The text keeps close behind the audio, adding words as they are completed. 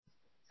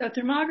So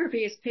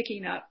thermography is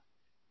picking up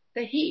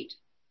the heat.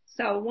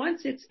 So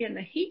once it's in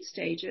the heat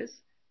stages,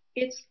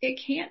 it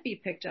can't be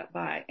picked up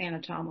by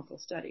anatomical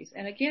studies.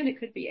 And again, it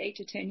could be 8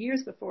 to 10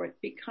 years before it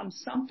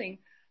becomes something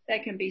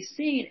that can be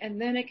seen,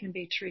 and then it can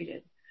be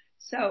treated.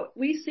 So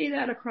we see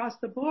that across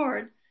the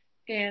board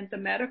in the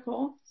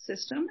medical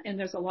system, and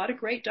there's a lot of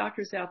great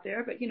doctors out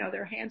there, but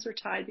their hands are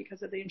tied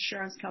because of the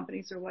insurance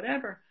companies or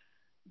whatever.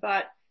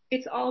 But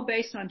it's all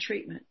based on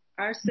treatment.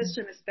 Our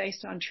system is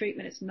based on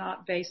treatment. It's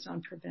not based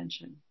on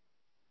prevention.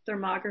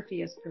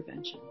 Thermography is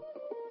prevention.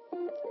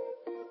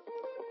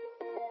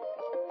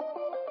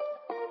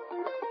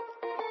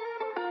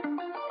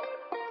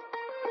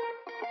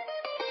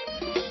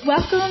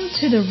 Welcome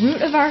to the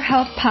Root of Our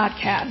Health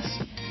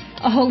podcast,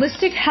 a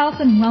holistic health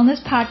and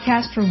wellness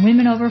podcast for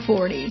women over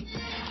 40.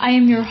 I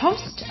am your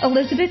host,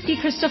 Elizabeth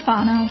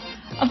DiCristofano,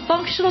 a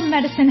functional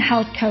medicine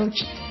health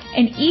coach,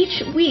 and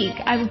each week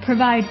I will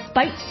provide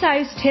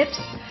bite-sized tips,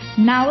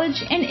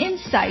 knowledge, and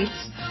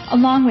insights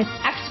along with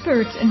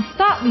experts and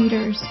thought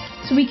leaders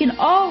so we can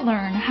all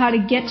learn how to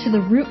get to the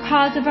root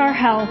cause of our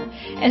health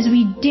as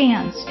we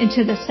dance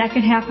into the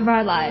second half of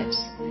our lives.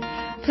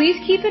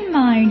 Please keep in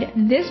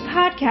mind this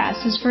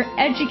podcast is for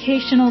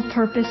educational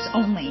purpose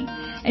only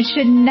and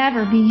should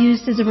never be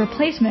used as a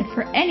replacement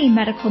for any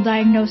medical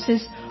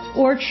diagnosis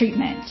or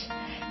treatment.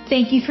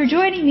 Thank you for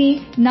joining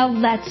me. Now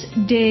let's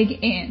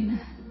dig in.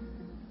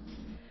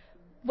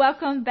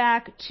 Welcome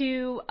back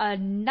to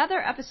another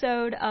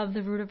episode of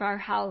The Root of Our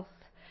Health.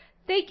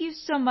 Thank you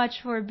so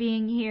much for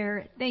being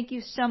here. Thank you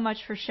so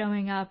much for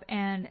showing up,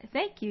 and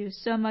thank you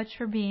so much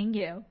for being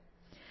you.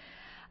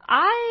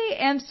 I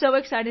am so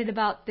excited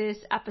about this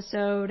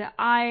episode.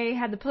 I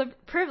had the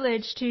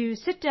privilege to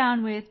sit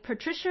down with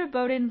Patricia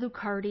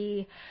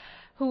Bowden-Luccardi,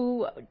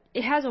 who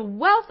has a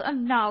wealth of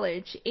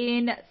knowledge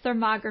in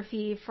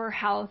thermography for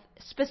health,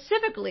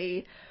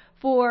 specifically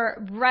for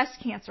breast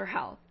cancer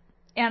health.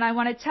 And I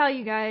want to tell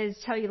you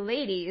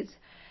ladies,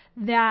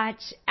 that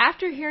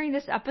after hearing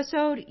this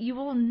episode, you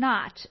will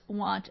not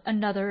want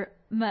another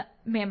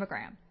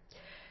mammogram.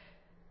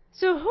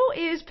 So who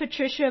is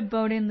Patricia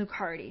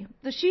Bowden-Luccardi?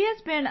 She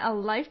has been a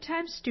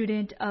lifetime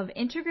student of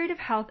integrative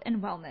health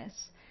and wellness,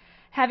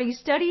 having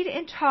studied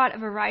and taught a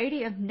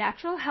variety of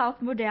natural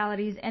health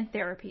modalities and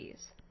therapies.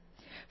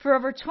 For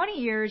over 20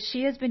 years,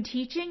 she has been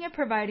teaching and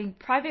providing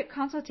private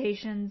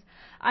consultations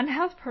on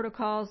health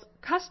protocols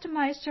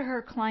customized to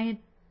her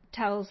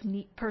clientele's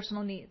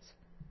personal needs.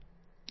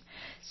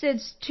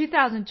 Since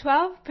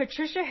 2012,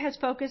 Patricia has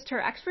focused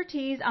her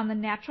expertise on the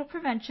natural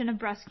prevention of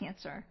breast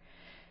cancer.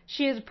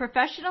 She is a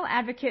professional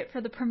advocate for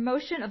the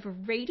promotion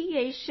of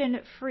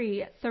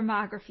radiation-free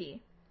thermography.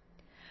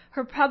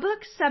 Her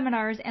public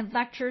seminars and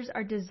lectures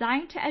are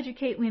designed to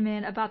educate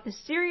women about the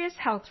serious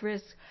health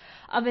risks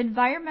of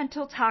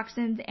environmental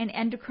toxins and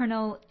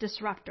endocrinal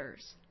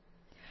disruptors.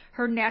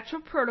 Her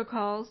natural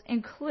protocols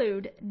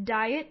include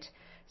diet,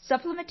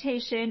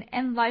 supplementation,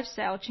 and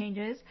lifestyle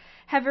changes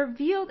have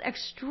revealed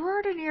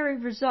extraordinary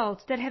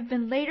results that have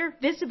been later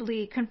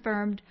visibly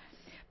confirmed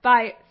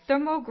by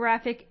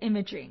thermographic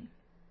imaging.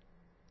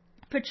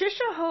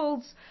 Patricia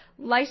holds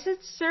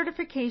licensed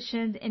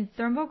certifications in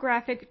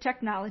thermographic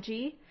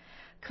technology,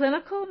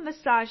 clinical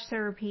massage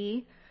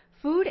therapy,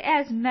 food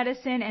as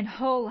medicine and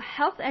whole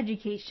health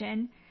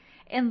education,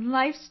 and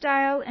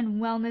lifestyle and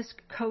wellness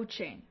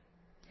coaching.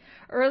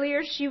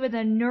 Earlier, she was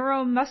a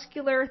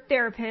neuromuscular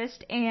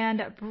therapist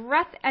and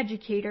breath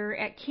educator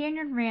at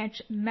Canyon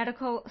Ranch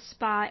Medical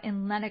Spa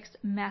in Lenox,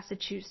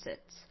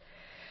 Massachusetts.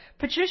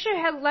 Patricia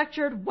has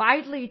lectured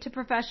widely to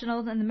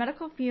professionals in the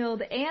medical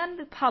field and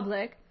the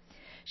public.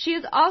 She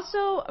is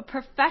also a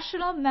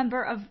professional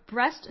member of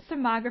Breast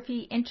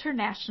Thermography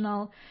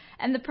International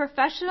and the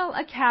Professional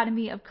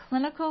Academy of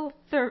Clinical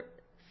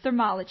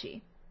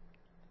Thermology.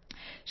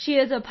 She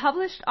is a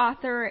published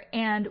author,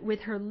 and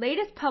with her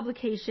latest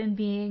publication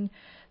being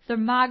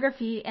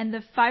Thermography and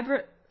the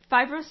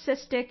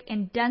Fibrocystic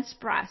and Dense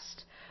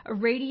Breast, a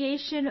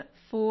Radiation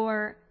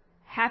for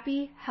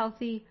Happy,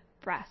 Healthy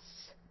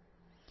Breasts.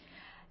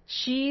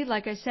 She,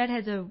 like I said,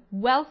 has a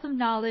wealth of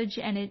knowledge,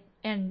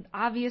 and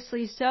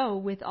obviously so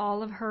with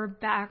all of her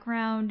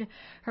background,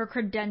 her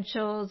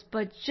credentials,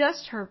 but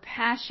just her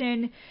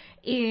passion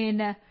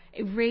in a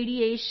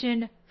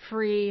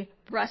radiation-free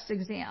breast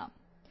exam.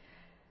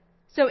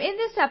 So in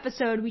this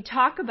episode, we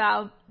talk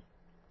about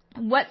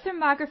what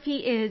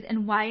thermography is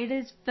and why it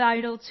is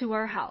vital to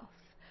our health,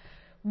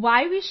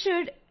 why we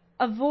should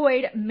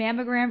avoid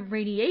mammogram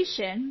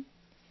radiation.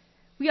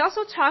 We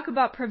also talk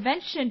about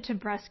prevention to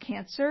breast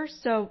cancer,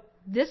 so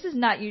this is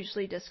not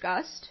usually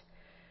discussed,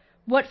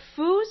 what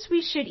foods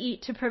we should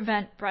eat to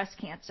prevent breast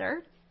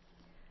cancer,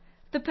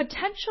 the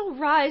potential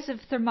rise of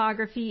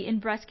thermography in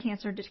breast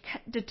cancer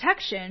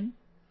detection,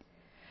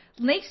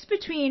 links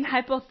between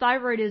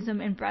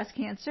hypothyroidism and breast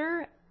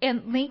cancer,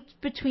 and links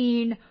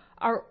between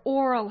our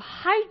oral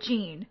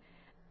hygiene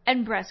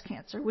and breast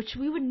cancer, which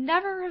we would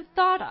never have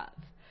thought of.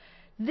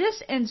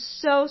 This and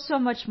so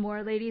much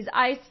more, ladies.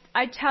 I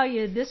tell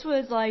you, this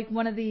was like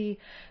one of the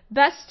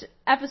best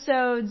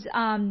episodes,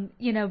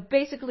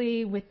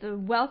 basically with the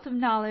wealth of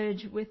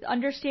knowledge, with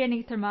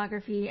understanding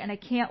thermography, and I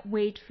can't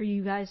wait for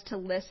you guys to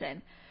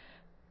listen.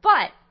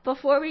 But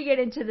before we get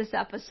into this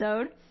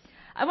episode,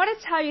 I want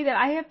to tell you that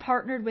I have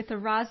partnered with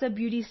Araza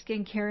Beauty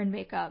Skincare and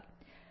Makeup.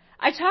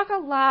 I talk a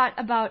lot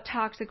about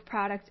toxic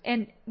products,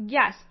 and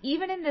yes,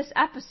 even in this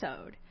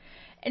episode.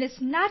 And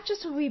it's not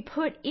just what we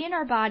put in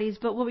our bodies,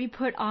 but what we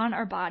put on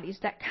our bodies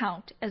that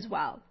count as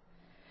well.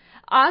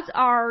 Odds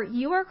are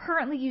you are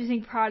currently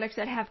using products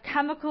that have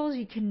chemicals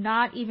you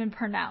cannot even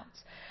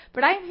pronounce.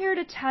 But I'm here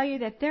to tell you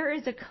that there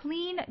is a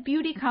clean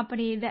beauty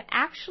company that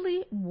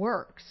actually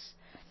works.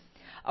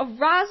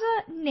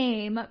 Araza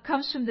name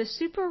comes from the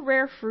super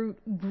rare fruit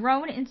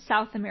grown in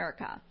South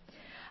America,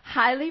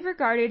 highly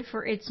regarded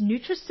for its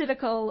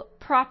nutraceutical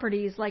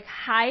properties like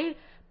high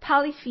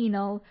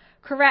polyphenol,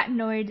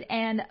 carotenoids,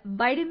 and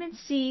vitamin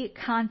C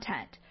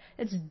content.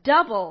 It's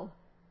double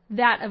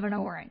that of an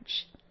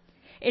orange.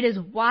 It is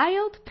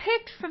wild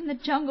picked from the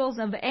jungles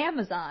of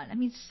Amazon. I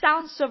mean,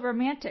 sounds so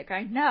romantic,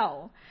 I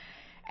know.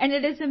 And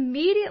it is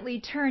immediately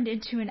turned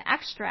into an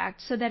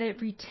extract so that it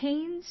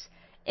retains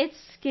its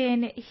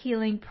skin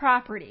healing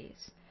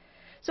properties.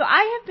 So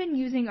I have been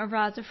using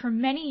Araza for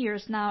many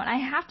years now, and I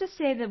have to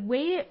say the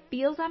way it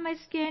feels on my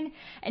skin,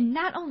 and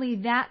not only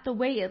that, the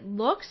way it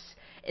looks,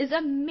 is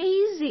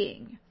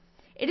amazing.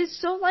 It is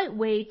so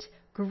lightweight,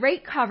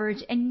 great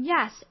coverage, and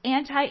yes,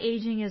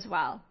 anti-aging as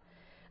well.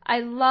 I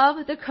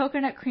love the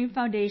coconut cream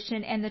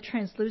foundation and the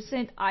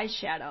translucent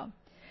eyeshadow.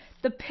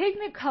 The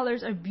pigment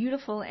colors are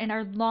beautiful and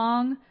are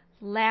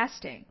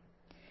long-lasting.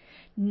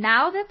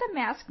 Now that the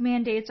mask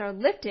mandates are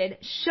lifted,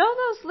 show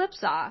those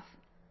lips off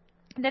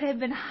that have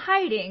been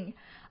hiding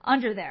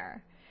under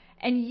there,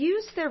 and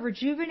use their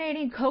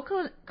rejuvenating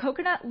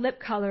coconut lip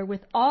color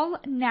with all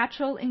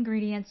natural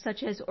ingredients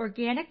such as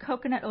organic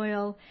coconut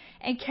oil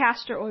and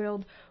castor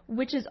oil,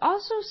 which is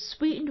also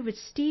sweetened with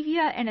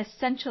stevia and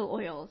essential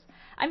oils.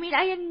 I mean,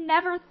 I had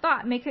never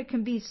thought makeup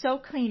can be so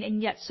clean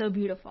and yet so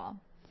beautiful.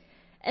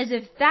 As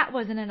if that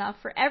wasn't enough,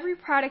 for every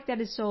product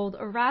that is sold,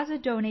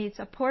 Araza donates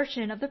a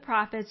portion of the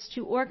profits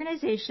to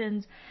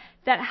organizations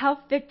that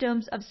help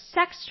victims of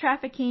sex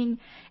trafficking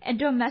and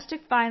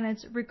domestic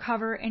violence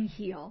recover and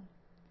heal.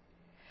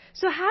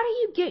 So how do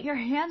you get your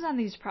hands on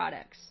these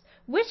products?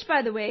 Which,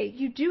 by the way,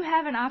 you do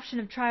have an option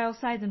of trial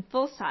size and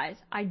full size.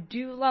 I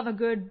do love a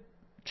good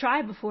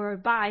try before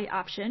buy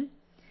option.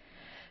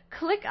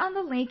 Click on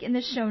the link in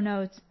the show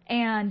notes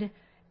and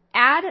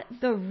add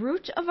the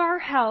Root of Our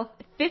Health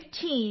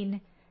 15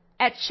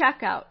 at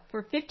checkout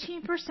for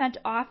 15%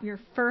 off your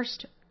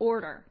first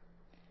order.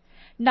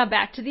 Now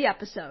back to the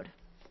episode.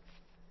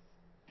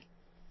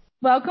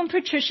 Welcome,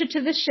 Patricia,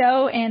 to the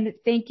show, and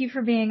thank you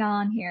for being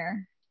on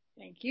here.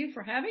 Thank you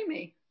for having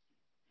me.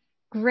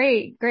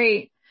 Great.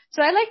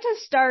 So I like to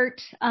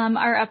start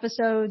our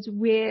episodes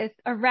with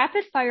a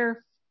rapid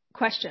fire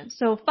question.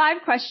 So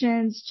 5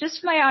 questions,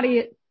 just for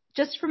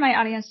my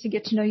audience to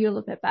get to know you a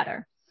little bit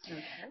better.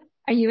 Okay.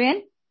 Are you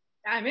in?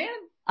 I'm in.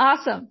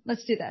 Awesome.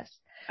 Let's do this.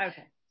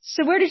 Okay.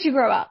 So where did you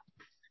grow up?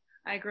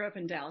 I grew up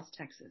in Dallas,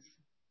 Texas.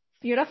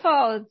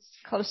 Beautiful. It's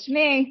close to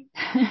me.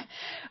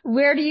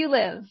 Where do you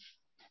live?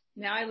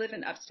 Now I live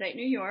in upstate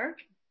New York.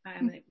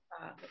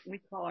 We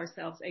call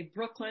ourselves a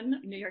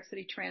Brooklyn, New York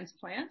City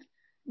transplant.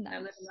 Nice. I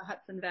live in the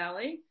Hudson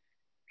Valley,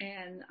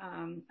 and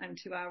I'm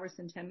 2 hours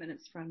and 10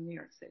 minutes from New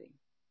York City.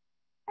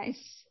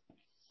 Nice.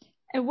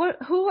 And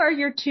who are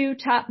your 2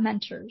 top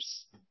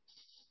mentors?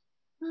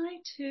 My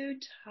 2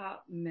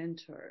 top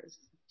mentors.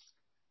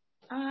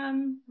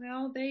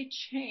 Well, they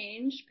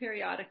change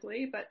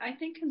periodically, but I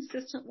think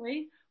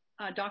consistently,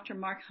 Dr.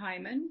 Mark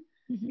Hyman,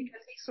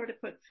 because he sort of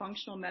put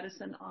functional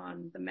medicine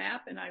on the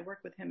map, and I work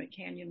with him at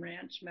Canyon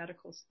Ranch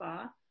Medical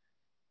Spa.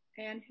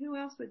 And who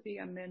else would be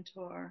a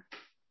mentor?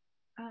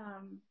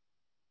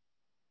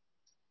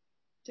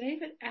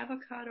 David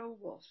Avocado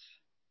Wolf.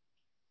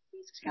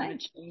 He's kind of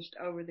changed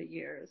over the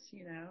years,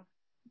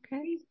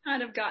 Okay. He's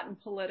kind of gotten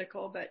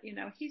political, but,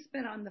 he's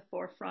been on the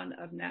forefront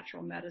of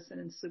natural medicine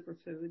and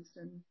superfoods,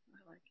 and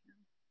I like him.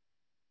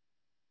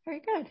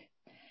 Very good.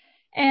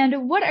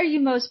 And what are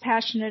you most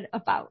passionate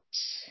about?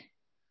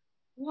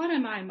 What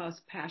am I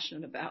most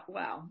passionate about?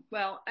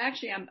 Well,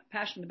 actually, I'm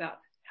passionate about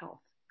health,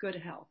 good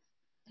health,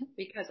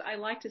 because I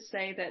like to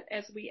say that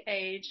as we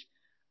age,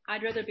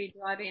 I'd rather be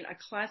driving a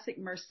classic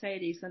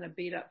Mercedes than a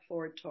beat-up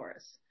Ford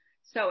Taurus.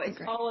 So it's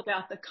all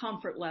about the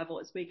comfort level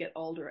as we get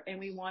older, and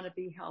we want to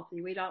be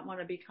healthy. We don't want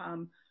to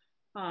become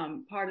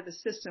part of the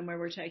system where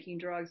we're taking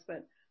drugs,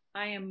 but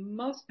I am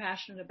most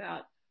passionate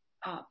about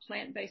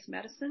plant-based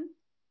medicine,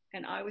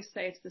 and I always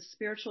say it's the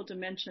spiritual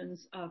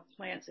dimensions of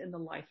plants in the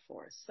life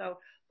force. So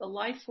the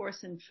life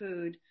force in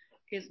food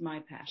is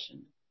my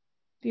passion.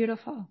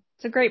 Beautiful.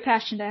 It's a great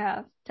passion to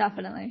have,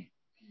 definitely.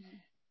 Mm-hmm.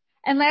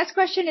 And last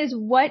question is,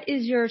 what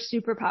is your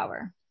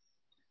superpower?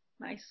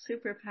 My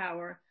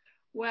superpower?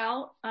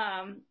 Well,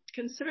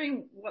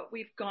 considering what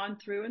we've gone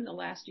through in the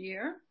last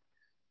year,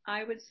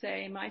 I would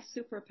say my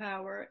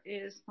superpower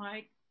is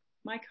my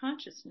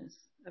consciousness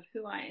of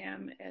who I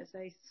am as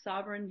a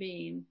sovereign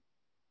being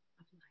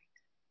of light.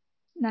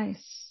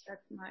 Nice.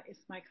 It's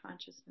my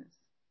consciousness.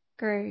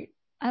 Great.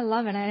 I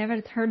love it. I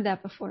never heard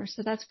that before.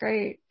 So that's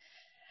great.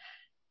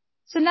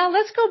 So now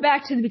let's go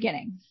back to the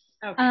beginning.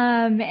 Okay.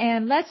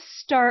 And let's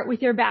start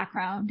with your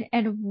background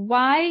and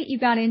why you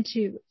got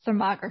into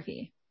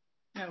thermography.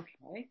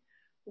 Okay.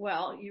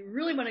 Well, you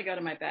really want to go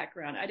to my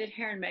background. I did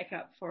hair and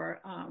makeup for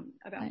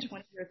about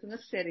 20 years in the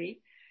city,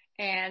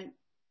 and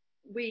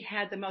we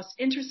had the most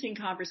interesting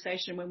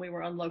conversation when we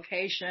were on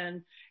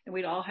location, and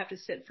we'd all have to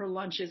sit for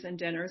lunches and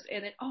dinners,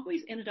 and it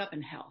always ended up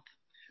in health.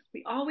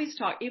 We always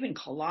talk even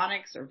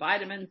colonics or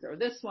vitamins or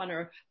this one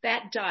or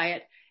that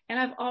diet, and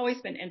I've always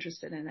been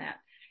interested in that.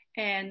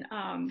 And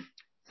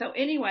so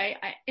anyway,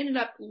 I ended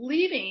up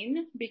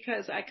leaving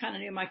because I kind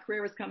of knew my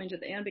career was coming to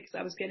the end because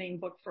I was getting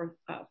booked for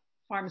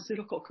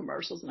pharmaceutical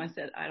commercials, and I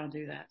said, I don't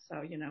do that. So,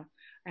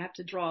 I have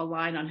to draw a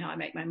line on how I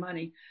make my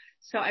money.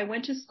 So I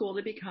went to school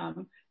to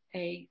become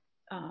a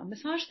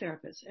massage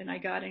therapist, and I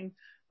got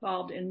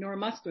involved in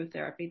neuromuscular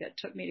therapy that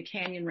took me to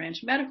Canyon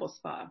Ranch Medical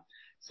Spa.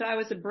 So I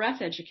was a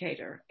breath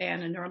educator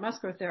and a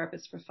neuromuscular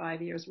therapist for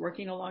 5 years,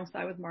 working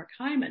alongside with Mark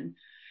Hyman.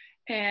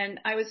 And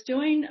I was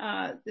doing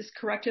this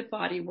corrective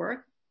body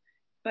work,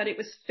 but it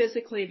was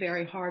physically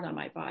very hard on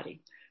my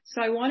body.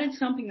 So I wanted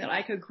something that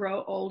I could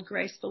grow old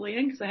gracefully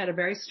in because I had a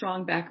very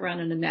strong background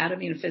in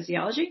anatomy and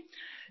physiology.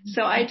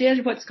 So I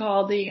did what's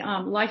called the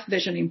life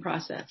visioning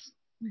process.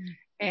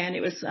 And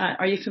it was,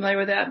 are you familiar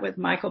with that, with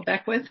Michael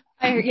Beckwith?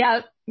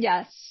 Yes.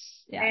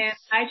 And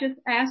I just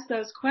asked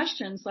those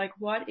questions like,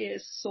 what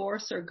is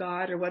source or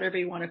God or whatever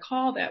you want to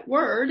call that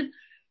word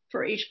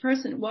for each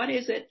person? What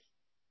is it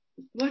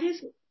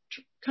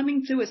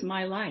coming through as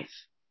my life?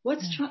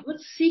 What's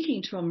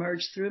seeking to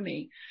emerge through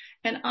me?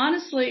 And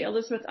honestly,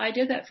 Elizabeth, I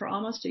did that for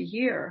almost a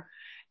year.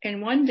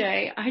 And one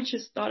day I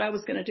just thought I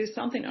was going to do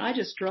something. I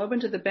just drove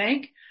into the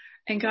bank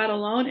and got a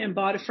loan and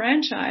bought a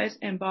franchise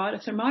and bought a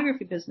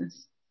thermography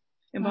business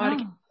and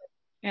bought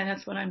and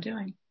that's what I'm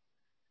doing.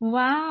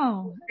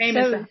 Wow. Came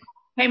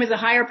as a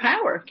higher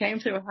power, came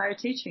through a higher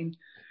teaching.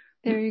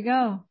 There you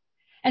go.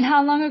 And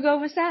how long ago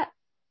was that?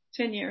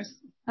 10 years.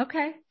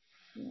 Okay.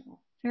 Yeah.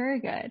 Very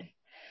good.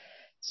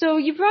 So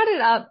you brought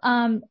it up.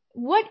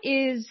 What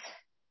is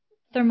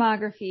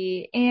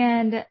thermography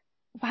and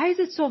why is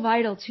it so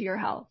vital to your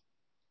health?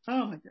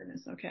 Oh my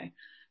goodness. Okay.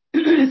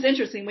 It's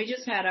interesting. We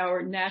just had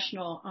our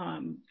national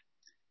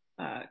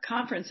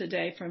conference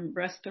today from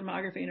Breast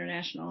Thermography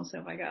International.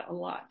 So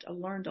I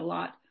learned a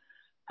lot.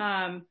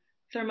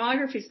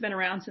 Thermography's been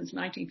around since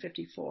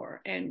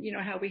 1954. And you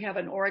know how we have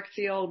an auric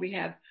field, we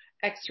have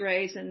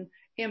x-rays and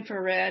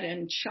infrared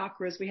and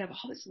chakras. We have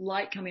all this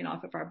light coming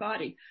off of our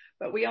body,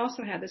 but we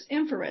also have this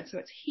infrared. So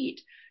it's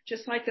heat,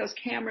 just like those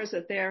cameras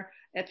that they're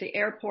at the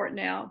airport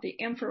now. The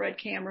infrared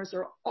cameras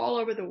are all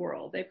over the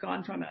world. They've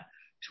gone from a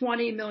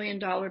 $20 million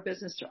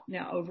business to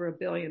now over $1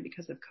 billion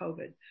because of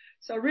COVID.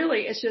 So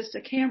really it's just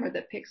a camera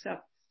that picks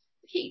up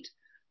heat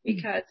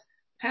because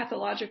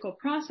pathological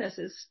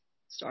processes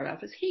start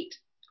off as heat.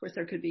 Of course,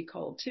 there could be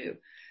cold too.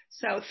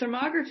 So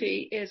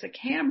thermography is a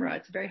camera.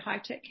 It's a very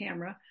high-tech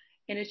camera,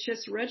 and it's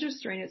just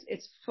registering.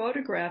 It's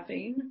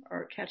photographing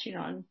or catching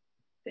on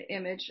the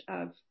image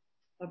of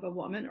a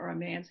woman or a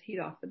man's heat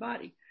off the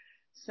body.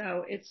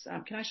 So it's,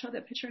 can I show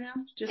that picture now?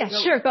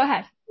 Sure. Go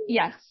ahead.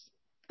 Yes.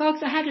 Folks,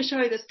 I had to show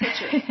you this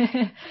picture.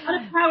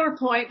 Not a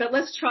PowerPoint, but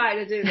let's try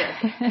to do this.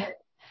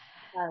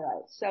 All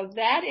right. So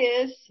that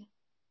is,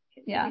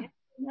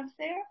 up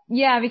there?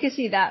 Yeah, we can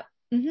see that.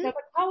 Mm-hmm. So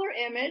the color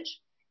image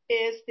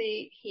is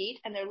the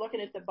heat, and they're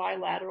looking at the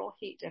bilateral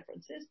heat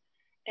differences.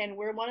 And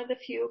we're one of the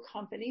few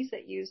companies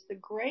that use the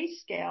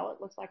grayscale.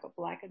 It looks like a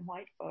black and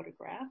white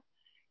photograph.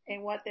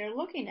 And what they're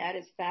looking at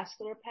is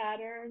vascular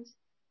patterns,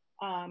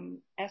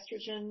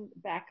 estrogen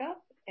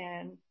backup,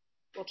 and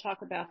we'll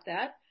talk about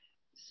that.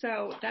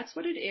 So that's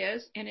what it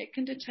is, and it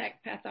can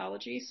detect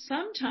pathology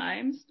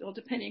sometimes, well,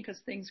 depending because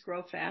things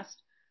grow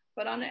fast,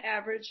 but on an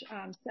average,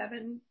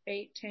 7,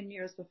 8, 10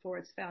 years before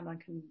it's found on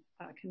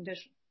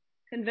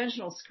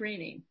conventional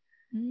screening.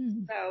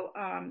 So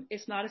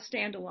it's not a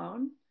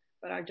standalone,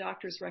 but our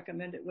doctors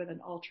recommend it with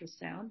an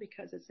ultrasound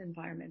because it's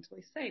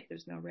environmentally safe.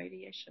 There's no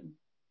radiation.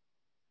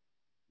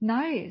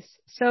 Nice.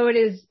 So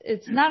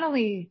it's not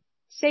only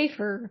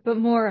safer, but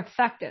more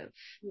effective.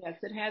 Yes,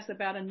 it has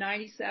about a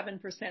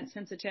 97%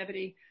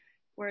 sensitivity,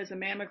 whereas a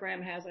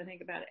mammogram has, I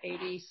think, about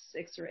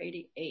 86 or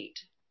 88.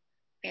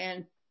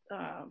 And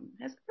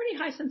has pretty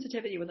high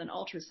sensitivity with an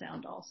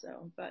ultrasound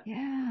also. But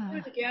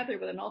together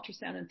with an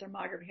ultrasound and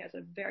thermography has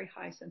a very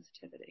high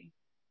sensitivity.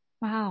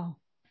 Wow.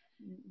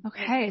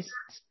 Okay. It's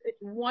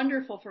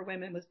wonderful for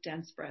women with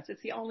dense breasts.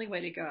 It's the only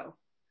way to go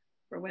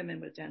for women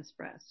with dense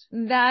breasts.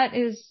 That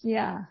is,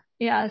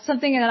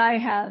 something that I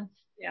have.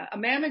 Yeah, a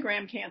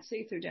mammogram can't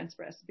see through dense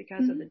breasts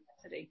because of the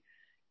density.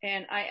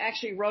 And I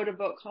actually wrote a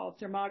book called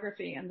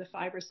Thermography and the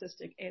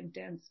Fibrocystic and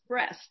Dense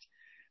Breast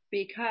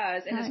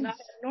because, and it's not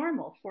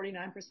normal,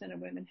 49% of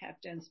women have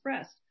dense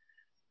breasts.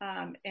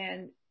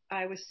 And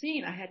I was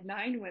seeing, I had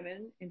 9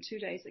 women in 2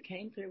 days that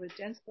came through with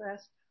dense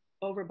breasts,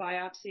 over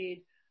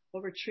biopsied,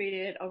 over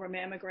treated, over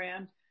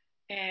mammogrammed.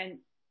 And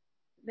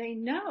they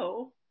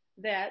know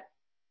that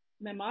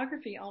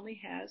mammography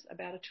only has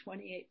about a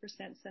 28%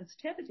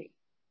 sensitivity.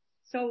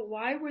 So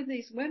why were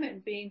these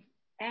women being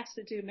asked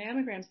to do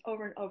mammograms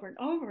over and over and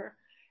over,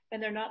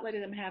 and they're not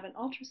letting them have an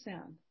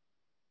ultrasound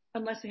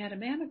unless they had a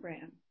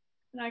mammogram?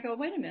 And I go,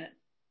 wait a minute,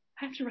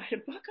 I have to write a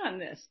book on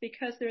this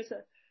because there's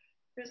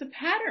a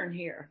pattern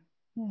here.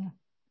 Yeah.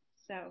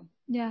 So.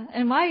 Yeah.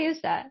 And why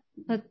is that?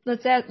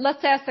 Let's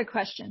ask the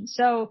question.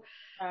 So,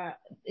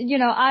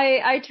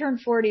 I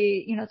turned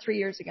 40, 3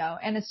 years ago.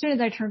 And as soon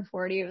as I turned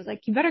 40, it was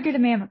like, you better get a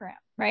mammogram.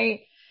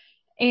 Right.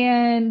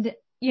 And,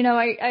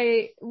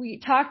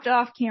 we talked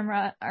off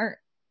camera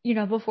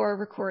before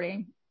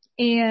recording,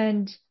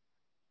 and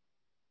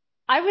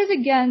I was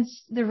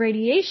against the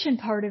radiation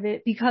part of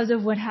it because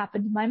of what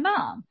happened to my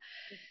mom.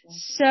 Okay.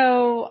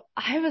 So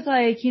I was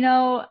like,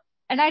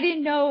 and I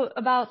didn't know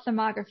about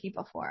thermography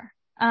before.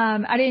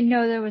 I didn't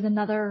know there was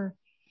another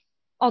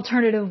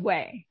alternative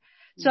way.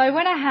 So I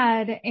went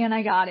ahead and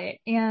I got it.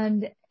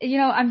 And,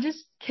 I'm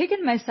just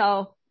kicking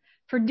myself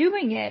for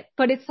doing it,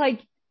 but it's like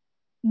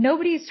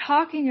nobody's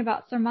talking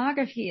about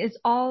thermography. It's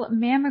all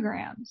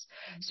mammograms.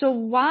 So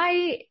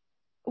why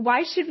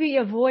should we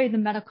avoid the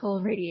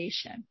medical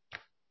radiation?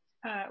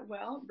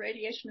 Well,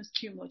 radiation is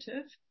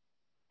cumulative,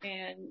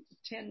 and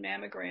 10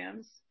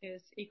 mammograms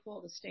is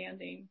equal to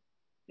standing.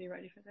 Are you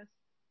ready for this?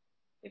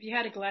 If you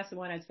had a glass of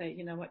wine, I'd say,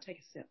 you know what, take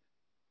a sip.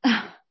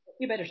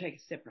 You better take a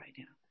sip right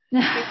now.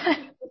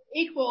 It's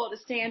equal to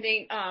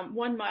standing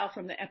 1 mile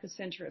from the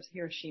epicenter of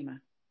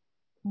Hiroshima.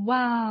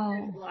 Wow.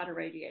 There's a lot of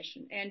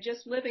radiation. And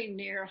just living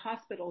near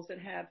hospitals that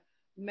have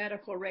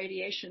medical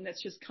radiation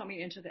that's just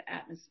coming into the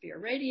atmosphere.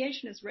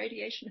 Radiation is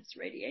radiation. It's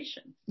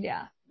radiation.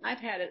 Yeah. I've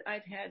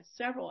had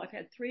several. I've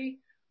had 3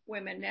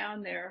 women now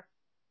and they're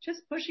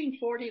just pushing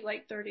 40,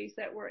 late 30s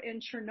that were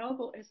in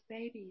Chernobyl as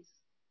babies.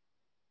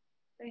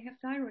 They have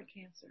thyroid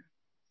cancer.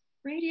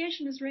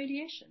 Radiation is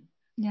radiation.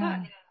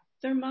 Yeah.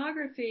 But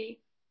thermography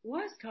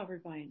was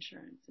covered by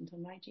insurance until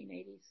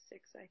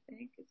 1986, I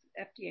think. It's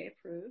FDA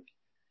approved.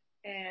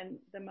 And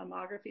the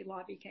mammography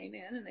lobby came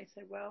in and they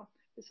said, well,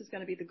 this is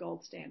going to be the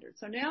gold standard.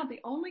 So now the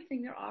only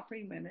thing they're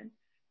offering women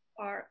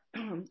are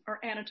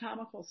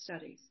anatomical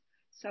studies.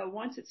 So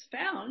once it's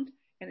found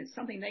and it's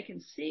something they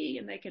can see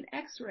and they can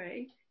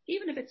x-ray,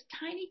 even if it's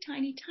tiny,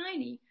 tiny,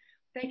 tiny,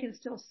 they can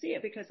still see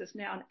it because it's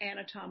now an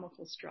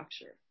anatomical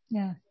structure.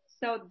 Yeah.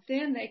 So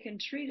then they can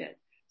treat it.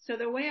 So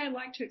the way I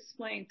like to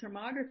explain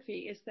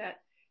thermography is that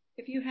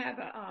if you have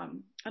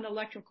an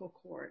electrical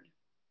cord,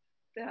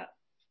 the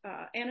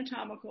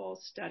anatomical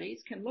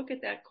studies can look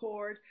at that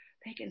cord.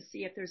 They can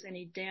see if there's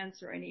any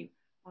dents or any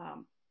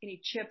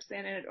chips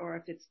in it, or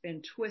if it's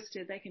been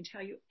twisted. They can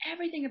tell you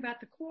everything about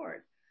the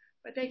cord,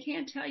 but they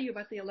can't tell you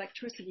about the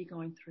electricity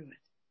going through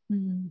it.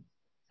 Mm-hmm.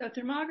 So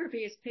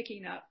thermography is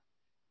picking up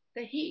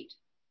the heat.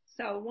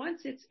 So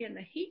once it's in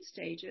the heat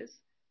stages,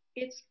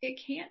 it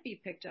can't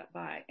be picked up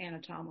by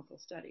anatomical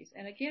studies.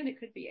 And again, it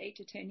could be 8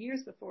 to 10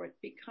 years before it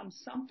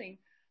becomes something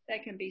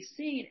that can be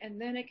seen,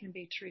 and then it can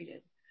be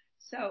treated.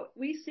 So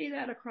we see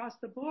that across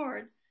the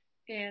board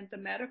in the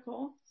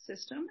medical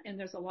system, and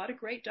there's a lot of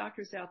great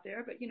doctors out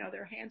there, but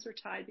their hands are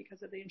tied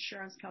because of the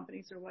insurance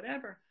companies or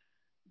whatever.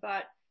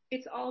 But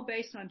it's all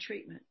based on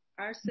treatment.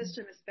 Our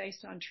system is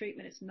based on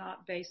treatment. It's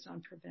not based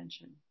on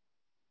prevention.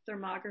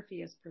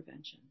 Thermography is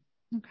prevention.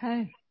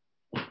 Okay.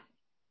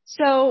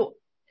 So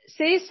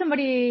say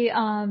somebody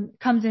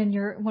comes in,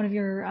 one of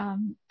your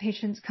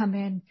patients come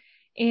in,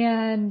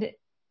 and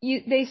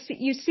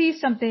you see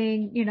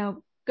something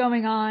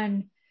going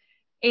on,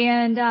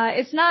 and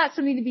it's not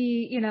something to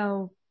be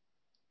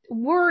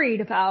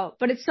worried about,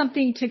 but it's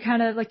something to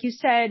kind of, like you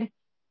said,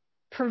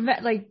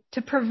 prevent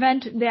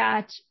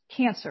that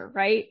cancer,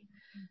 right?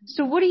 Mm-hmm.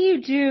 So what do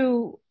you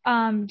do?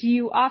 Do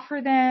you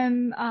offer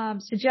them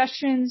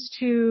suggestions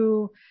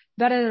to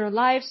better their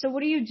life? So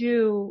what do you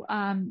do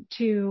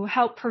to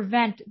help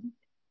prevent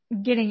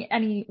getting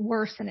any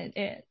worse than it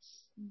is?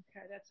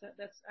 Okay,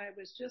 I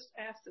was just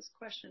asked this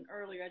question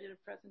earlier. I did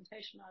a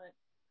presentation on it.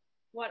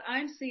 What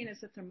I'm seeing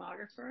as a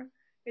thermographer,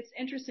 it's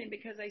interesting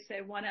because they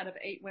say 1 out of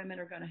 8 women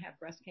are going to have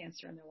breast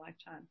cancer in their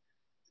lifetime.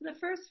 So the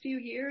first few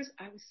years,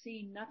 I was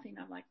seeing nothing.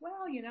 I'm like,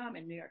 well, I'm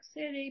in New York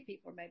City.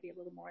 People are maybe a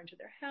little more into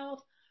their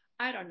health.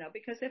 I don't know,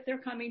 because if they're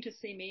coming to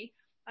see me,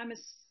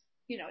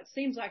 it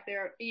seems like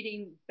they're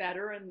eating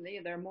better and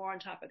they're more on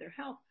top of their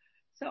health.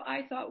 So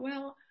I thought,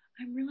 well,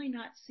 I'm really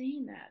not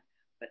seeing that.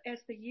 But as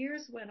the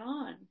years went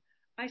on,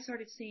 I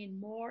started seeing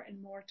more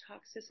and more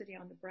toxicity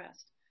on the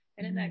breast.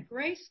 And in that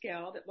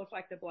grayscale that looked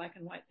like the black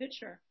and white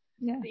picture,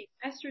 the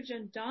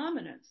estrogen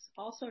dominance,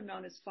 also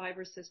known as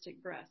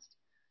fibrocystic breast,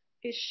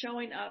 is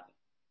showing up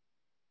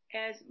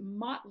as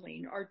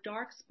mottling or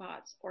dark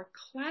spots or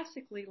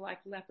classically like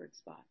leopard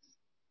spots.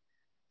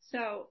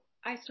 So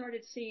I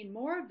started seeing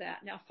more of that.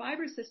 Now,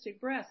 fibrocystic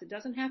breast, it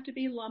doesn't have to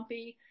be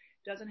lumpy,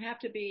 doesn't have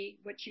to be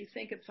what you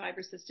think of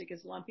fibrocystic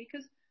as lumpy,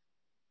 because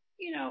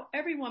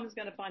every woman's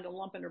going to find a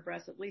lump in her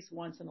breast at least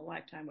once in a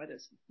lifetime, whether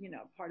it's,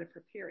 part of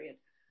her period.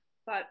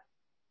 But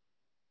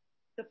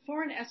the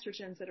foreign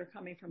estrogens that are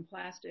coming from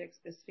plastics,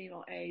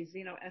 bisphenol A,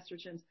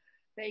 xenoestrogens,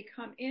 they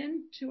come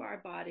into our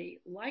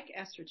body like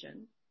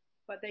estrogen,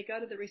 but they go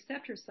to the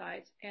receptor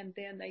sites and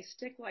then they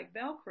stick like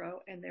Velcro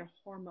and they're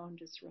hormone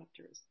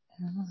disruptors.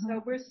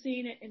 So we're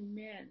seeing it in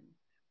men.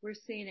 We're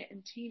seeing it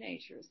in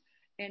teenagers.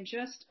 And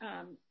just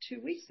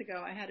 2 weeks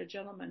ago, I had a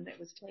gentleman that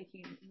was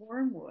taking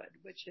wormwood,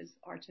 which is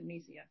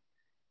Artemisia,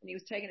 and he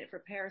was taking it for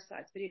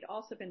parasites, but he'd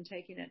also been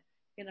taking it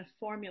in a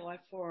formula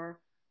for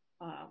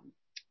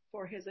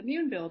his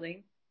immune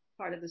building,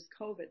 part of this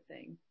COVID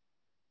thing.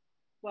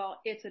 Well,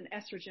 it's an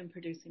estrogen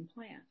producing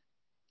plant.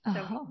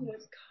 So he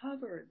was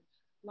covered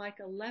like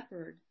a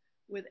leopard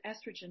with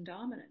estrogen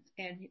dominance.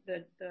 And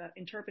the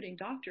interpreting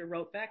doctor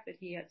wrote back that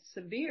he had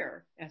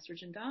severe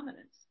estrogen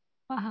dominance.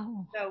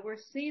 Wow. So we're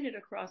seeing it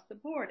across the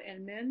board.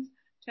 And men's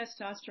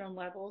testosterone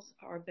levels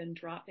have been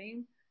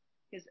dropping.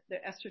 The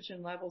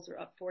estrogen levels are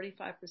up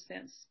 45%.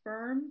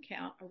 Sperm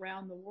count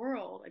around the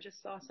world, I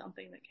just saw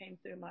something that came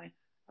through my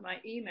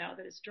email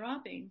that it's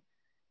dropping.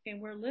 And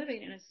we're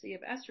living in a sea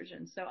of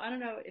estrogen. So I don't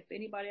know if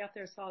anybody out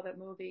there saw that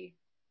movie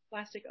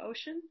Plastic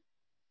Ocean.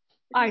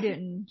 I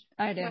didn't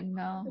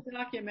know. The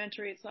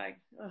documentary, it's like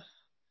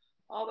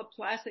all the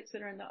plastics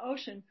that are in the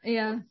ocean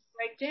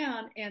break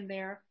down, and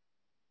they're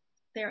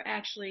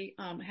actually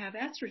have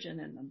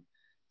estrogen in them.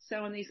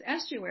 So in these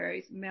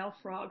estuaries, male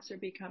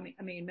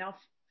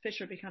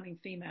fish are becoming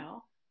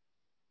female.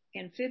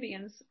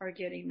 Amphibians are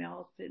getting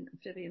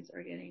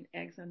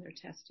eggs on their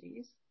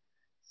testes.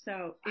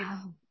 So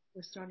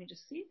we're starting to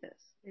see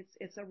this.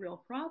 It's a real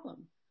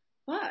problem.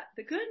 But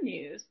the good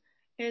news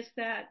is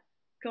that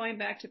going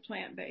back to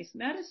plant-based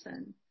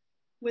medicine,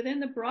 within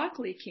the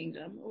broccoli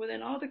kingdom,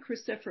 within all the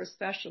cruciferous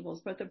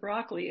vegetables, but the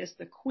broccoli is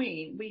the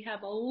queen, we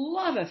have a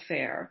love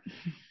affair.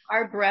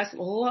 Our breasts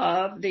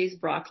love these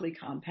broccoli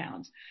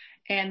compounds,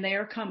 and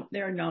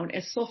they're known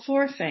as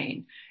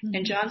sulforaphane. Mm-hmm.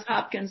 And Johns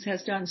Hopkins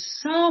has done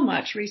so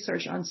much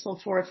research on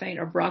sulforaphane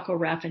or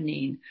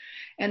broccoraphanine.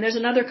 And there's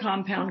another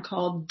compound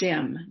called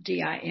DIM,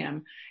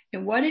 D-I-M.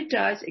 And what it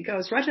does, it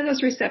goes right to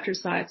those receptor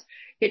sites.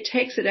 It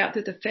takes it out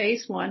through the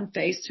phase 1,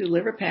 phase 2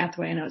 liver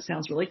pathway. I know it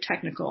sounds really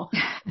technical.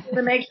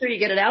 To make sure you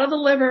get it out of the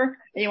liver,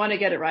 and you want to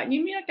get it right. And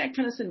you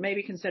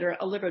maybe consider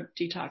a liver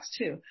detox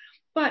too.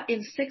 But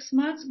in 6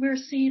 months, we're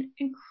seeing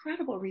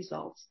incredible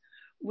results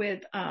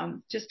with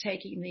just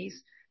taking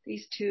these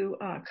two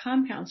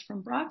compounds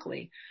from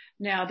broccoli.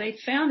 Now, they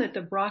found that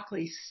the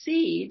broccoli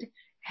seed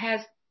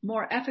has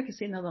more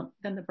efficacy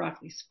than the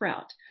broccoli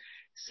sprout.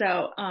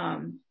 So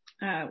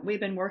we've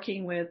been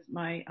working with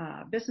my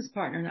business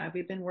partner and I.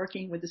 We've been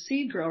working with the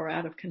seed grower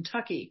out of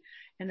Kentucky,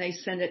 and they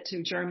send it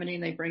to Germany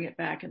and they bring it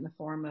back in the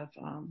form of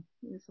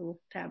these little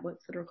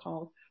tablets that are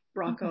called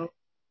Brocco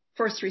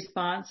First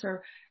Response.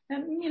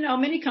 And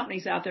many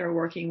companies out there are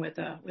working with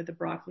the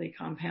broccoli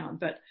compound,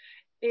 but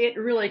it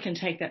really can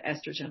take that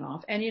estrogen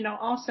off. And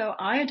also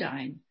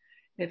iodine.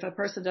 If a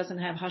person doesn't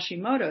have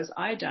Hashimoto's,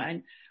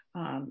 iodine,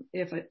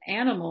 if an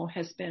animal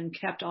has been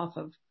kept off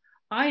of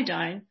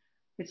iodine,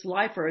 its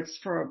life or it's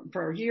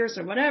for years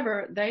or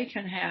whatever, they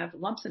can have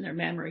lumps in their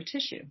mammary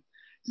tissue.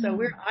 So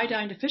we're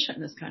iodine deficient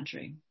in this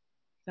country.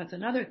 That's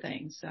another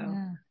thing. So,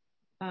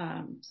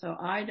 so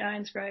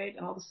iodine's great,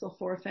 all the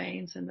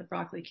sulforaphanes in the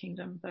broccoli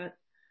kingdom. But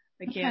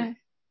again,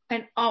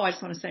 and I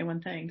just want to say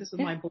one thing. This is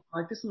my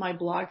blog. This is my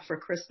blog for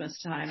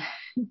Christmas time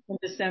in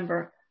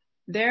December.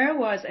 There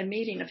was a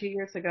meeting a few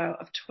years ago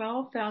of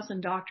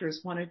 12,000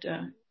 doctors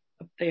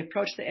they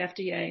approached the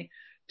FDA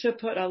to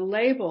put a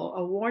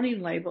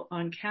warning label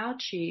on cow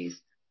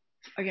cheese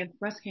against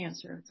breast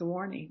cancer. It's a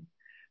warning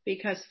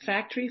because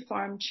factory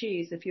farm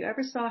cheese, if you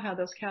ever saw how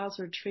those cows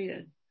are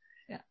treated,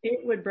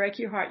 it would break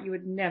your heart. You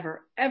would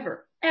never,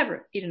 ever,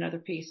 ever eat another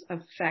piece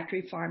of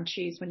factory farm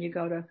cheese when you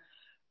go to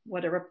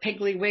whatever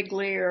Piggly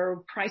Wiggly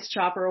or Price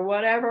Chopper or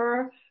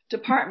whatever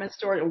department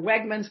store, or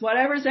Wegmans,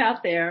 whatever's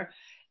out there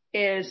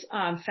is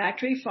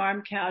factory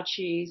farm cow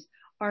cheese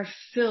are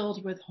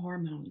filled with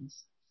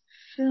hormones,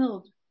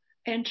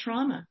 and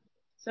trauma.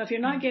 So if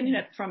you're not getting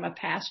it from a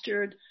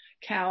pastured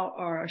cow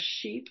or a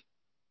sheep,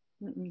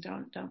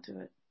 don't do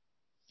it.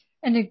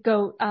 And a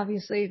goat,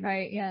 obviously,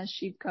 right? Yeah,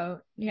 sheep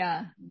goat.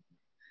 Yeah.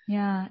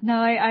 Yeah. No,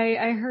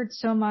 I heard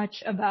so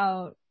much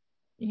about,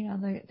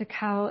 the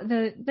cow,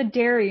 the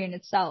dairy in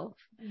itself,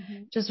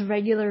 just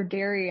regular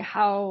dairy,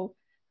 how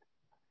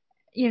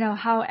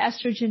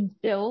estrogen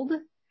build,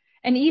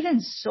 and even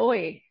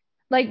soy,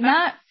 like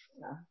not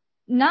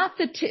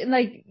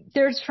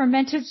there's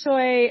fermented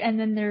soy and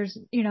then there's,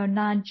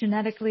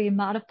 non-genetically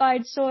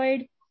modified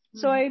soy,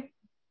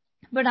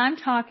 but I'm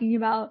talking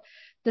about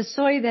the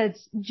soy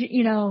that's,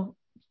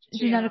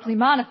 genetically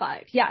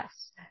modified. Yes.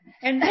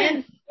 And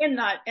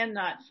not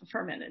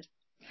fermented.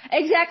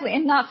 Exactly.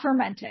 And not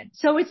fermented.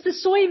 So it's the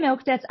soy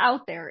milk that's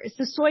out there. It's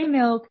the soy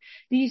milk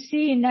that you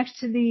see next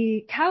to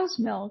the cow's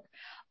milk.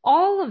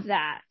 All of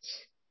that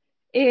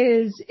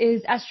is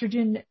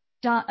estrogen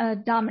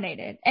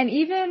dominated. And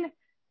even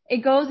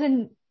it goes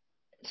in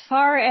as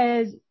far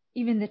as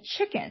even the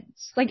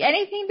chickens, like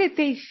anything that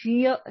they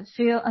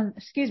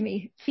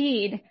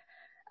feed,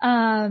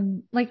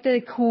 like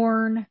the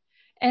corn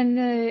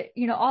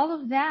and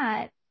all of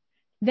that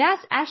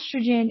that's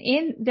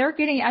estrogen they're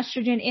getting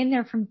estrogen in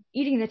there from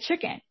eating the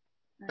chicken.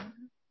 Uh-huh.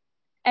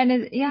 And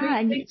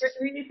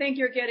you think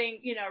you're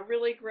getting,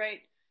 really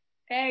great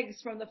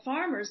eggs from the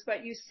farmers,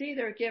 but you see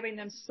they're giving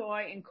them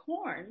soy and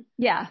corn.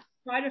 Yeah.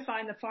 Try to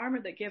find the farmer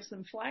that gives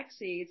them flax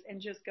seeds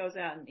and just goes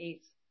out and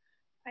eats.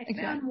 I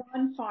Exactly. found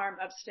one farm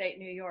upstate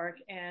New York,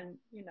 and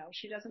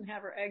she doesn't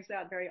have her eggs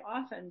out very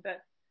often,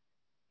 but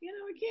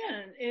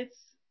again,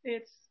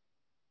 it's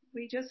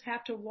we just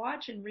have to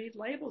watch and read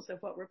labels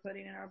of what we're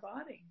putting in our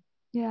body.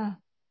 Yeah.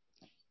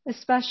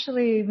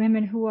 Especially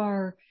women who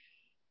are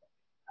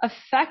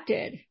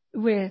affected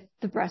with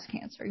the breast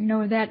cancer,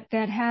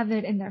 that have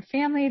it in their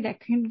family,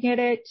 that can get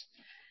it.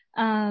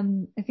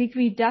 I think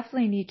we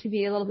definitely need to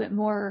be a little bit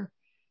more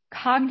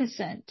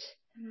cognizant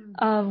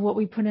of what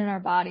we put in our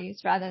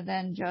bodies rather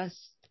than just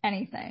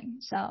anything.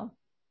 So,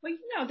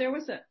 well, there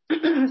was a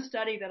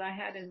study that I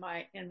had in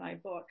my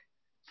book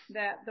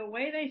that the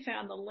way they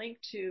found the link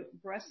to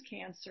breast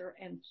cancer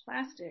and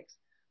plastics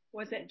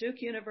was at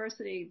Duke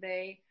University.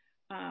 They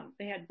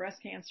had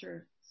breast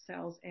cancer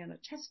cells in a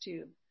test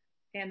tube,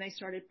 and they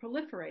started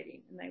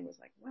proliferating. And they was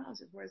like, wow,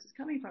 where's this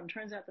coming from?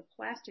 Turns out the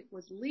plastic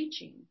was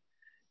leaching.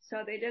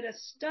 So they did a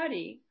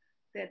study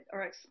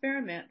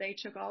experiment. They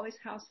took all these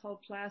household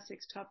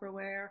plastics,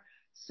 Tupperware,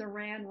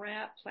 saran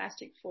wrap,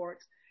 plastic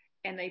forks,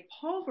 and they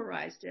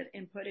pulverized it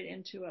and put it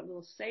into a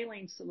little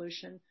saline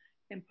solution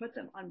and put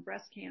them on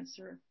breast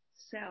cancer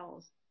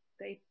cells.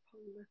 They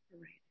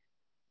proliferated.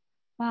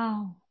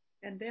 Wow.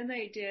 And then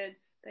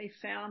they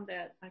found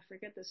that, I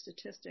forget the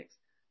statistics,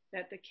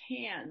 that the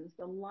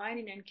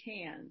lining in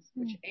cans,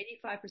 which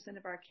 85%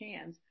 of our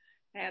cans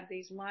have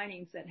these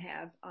linings that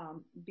have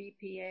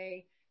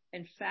BPA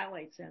and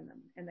phthalates in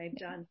them. And they've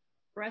done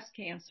breast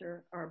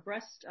cancer or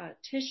breast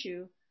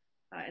tissue,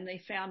 and they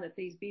found that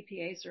these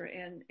BPAs are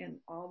in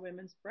all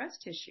women's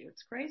breast tissue.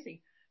 It's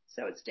crazy.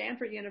 So at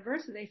Stanford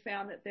University, they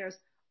found that there's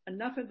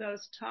enough of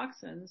those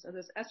toxins or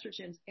those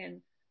estrogens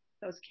in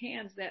those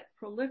cans that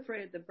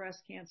proliferated the breast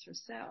cancer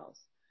cells.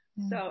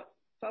 So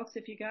folks,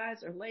 if you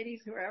guys or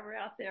ladies, whoever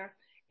out there,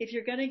 if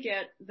you're going to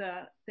get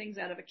the things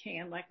out of a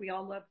can, like we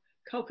all love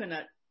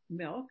coconut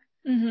milk,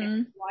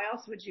 and why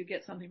else would you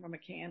get something from a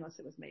can unless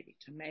it was maybe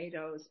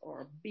tomatoes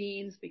or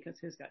beans, because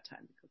who's got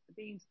time to cook the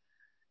beans?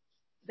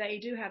 They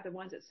do have the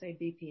ones that say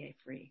BPA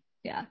free.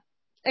 Yeah.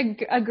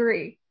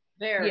 Agree.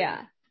 Very.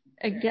 Yeah.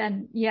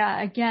 Again,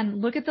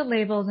 look at the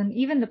labels and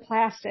even the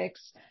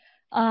plastics.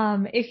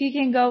 If you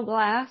can go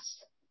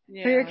glass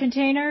for your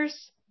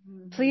containers,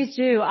 please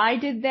do. I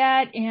did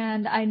that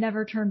and I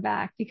never turned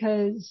back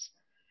because,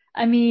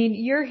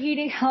 you're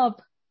heating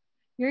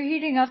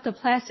up the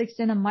plastics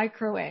in a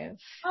microwave.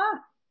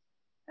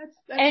 That's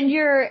and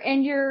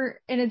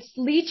it's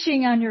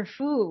leaching on your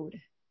food.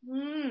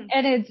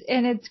 And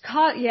it's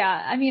caught. Yeah.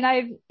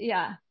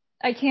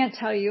 I can't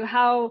tell you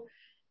how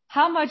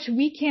much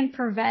we can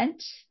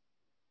prevent,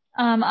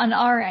 on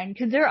our end.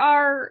 Cause there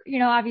are,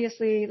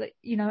 obviously,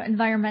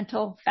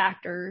 environmental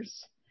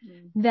factors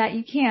that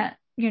you can't,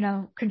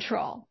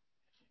 control.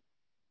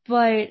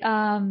 But,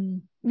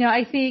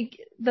 I think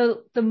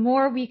the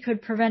more we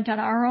could prevent on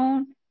our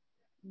own,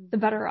 the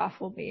better off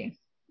we'll be.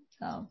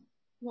 So.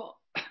 Well,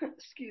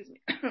 excuse me.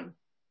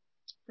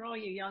 For all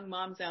you young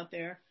moms out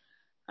there,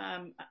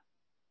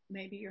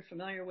 maybe you're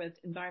familiar with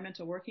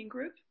Environmental Working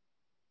Group.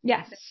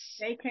 Yes.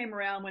 They came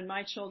around when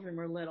my children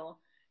were little.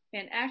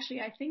 And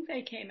actually, I think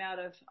they came out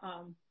of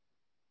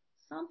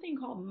something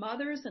called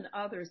Mothers and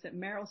Others that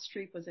Meryl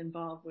Streep was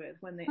involved with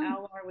when the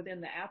owl are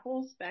within the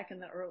apples back in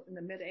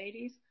the mid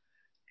 80s.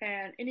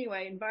 And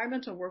anyway,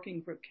 Environmental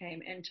Working Group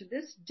came, and to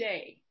this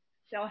day,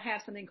 they'll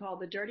have something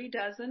called the Dirty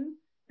Dozen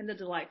and the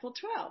Delightful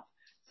 12.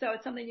 So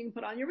it's something you can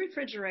put on your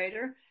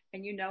refrigerator,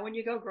 and when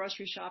you go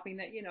grocery shopping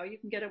that, you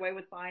can get away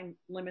with buying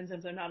lemons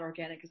if they're not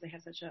organic because they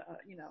have such a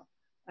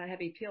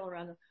heavy peel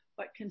around them.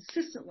 But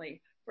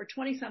consistently, for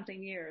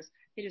 20-something years,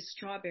 it is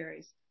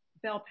strawberries,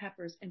 bell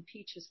peppers, and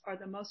peaches are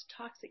the most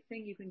toxic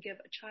thing you can give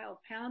a child,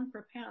 pound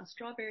per pound.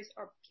 Strawberries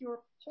are pure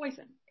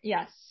poison.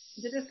 Yes.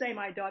 To this day,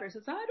 my daughter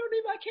says, I can't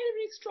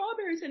even eat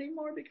strawberries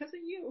anymore because of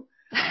you.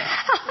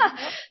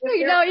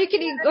 You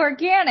can eat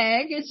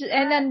organic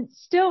and then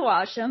still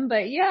wash them,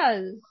 but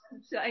yes.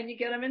 So, and you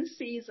get them in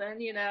season,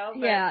 But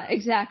yeah,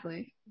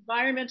 exactly.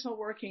 Environmental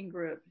Working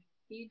Group,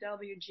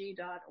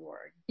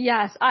 EWG.org.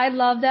 Yes, I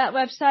love that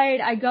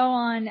website. I go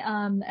on,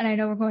 and I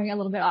know we're going a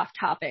little bit off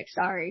topic,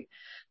 sorry,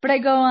 but I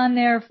go on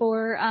there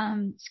for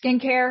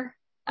skincare.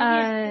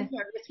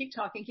 Just keep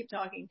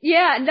talking.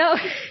 Yeah, no.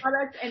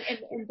 Products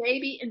and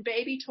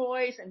baby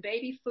toys and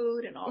baby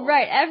food and all.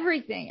 Right,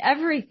 everything.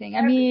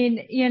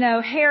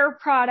 Hair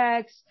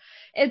products.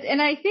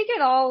 And I think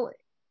it all,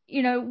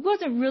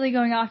 wasn't really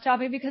going off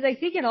topic because I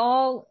think it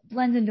all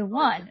blends into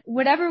one.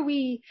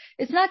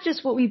 It's not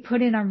just what we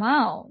put in our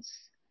mouths.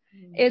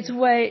 It's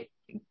what,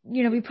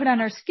 we put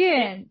on our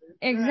skin.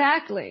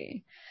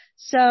 Exactly.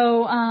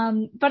 So,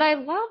 but I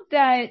love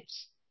that,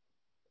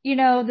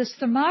 this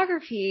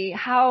thermography,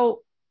 how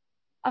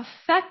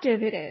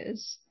effective it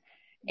is.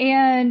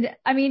 And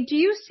do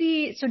you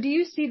see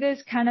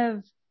this kind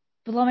of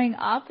blowing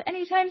up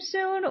anytime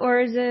soon,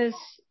 or is this,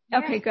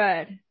 okay, Yes,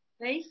 good.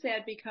 they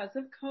said because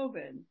of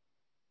COVID,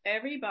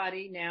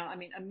 everybody now, I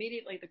mean,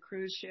 immediately the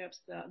cruise ships,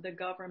 the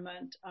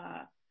government,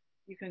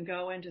 you can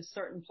go into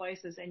certain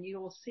places and you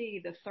will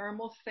see the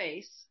thermal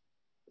face.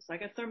 It's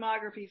like a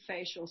thermography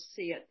face. You'll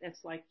see it.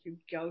 It's like you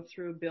go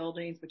through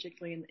buildings,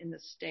 particularly in the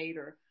state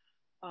or,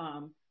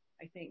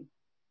 I think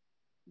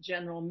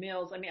General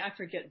Mills. I mean, I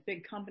forget,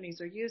 big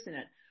companies are using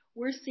it.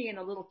 We're seeing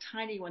the little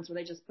tiny ones where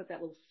they just put that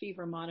little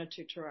fever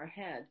monitor to our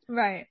head.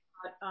 Right.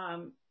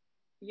 But,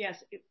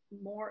 yes,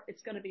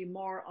 it's going to be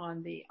more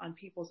on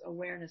people's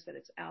awareness that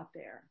it's out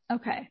there.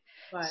 Okay.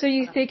 But, So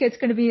you think it's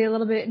going to be a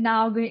little bit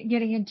now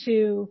getting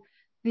into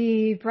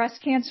the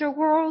breast cancer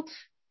world,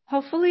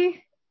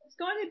 hopefully?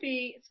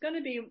 it's going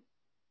to be,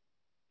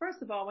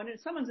 first of all, when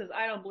someone says,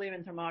 I don't believe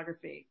in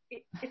thermography,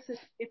 it's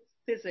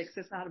physics.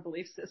 It's not a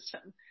belief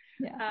system.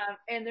 Yeah.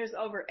 And there's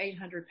over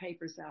 800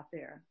 papers out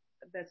there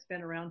that's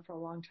been around for a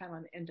long time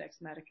on the Index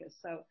Medicus.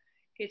 So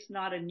it's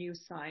not a new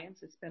science.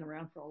 It's been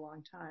around for a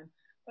long time.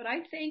 But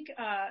I think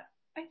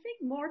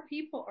more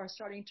people are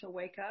starting to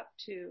wake up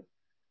to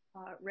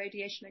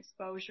radiation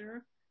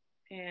exposure,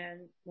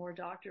 and more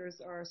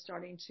doctors are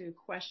starting to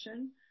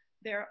question.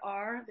 There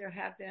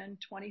have been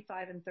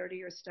 25 and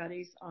 30-year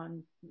studies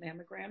on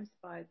mammograms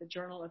by the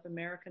Journal of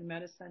American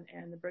Medicine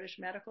and the British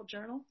Medical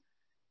Journal,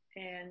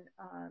 and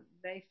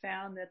they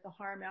found that the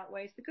harm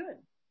outweighs the good.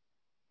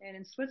 And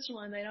in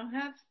Switzerland, they don't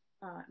have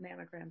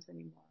mammograms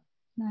anymore.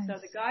 Nice. So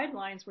the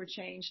guidelines were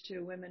changed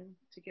to women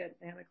to get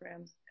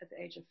mammograms at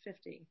the age of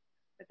 50,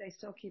 but they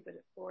still keep it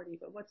at 40.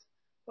 But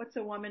what's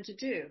a woman to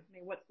do? I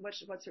mean,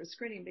 what's her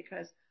screening?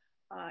 Because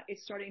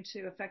it's starting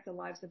to affect the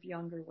lives of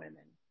younger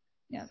women.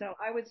 Yep. So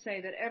I would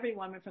say that every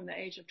woman from the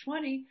age of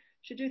 20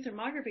 should do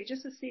thermography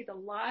just to see the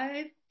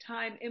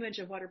lifetime image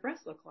of what her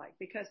breasts look like.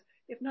 Because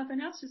if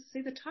nothing else, just to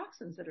see the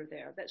toxins that are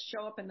there that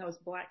show up in those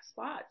black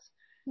spots.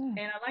 Yeah.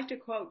 And I like to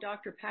quote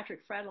Dr.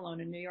 Patrick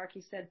Fratellone in New York.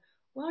 He said,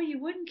 well, you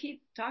wouldn't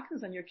keep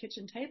toxins on your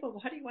kitchen table.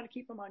 Why do you want to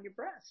keep them on your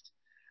breast?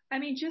 I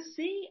mean, just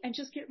see and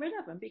just get rid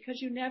of them,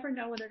 because you never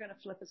know when they're going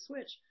to flip a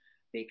switch,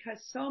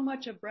 because so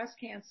much of breast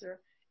cancer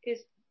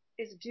is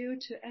due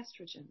to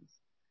estrogens.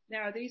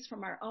 Now, are these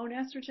from our own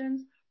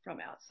estrogens, from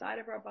outside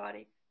of our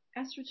body?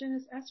 Estrogen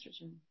is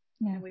estrogen.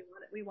 Yeah. And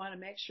we want to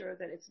make sure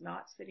that it's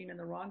not sitting in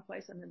the wrong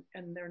place, and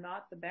they're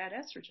not the bad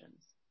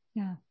estrogens.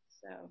 Yeah.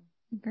 So.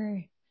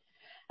 Agree.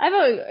 I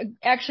have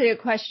actually a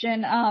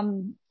question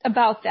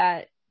about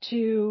that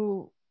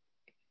too.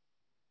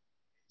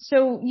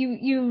 So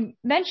you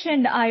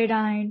mentioned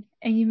iodine,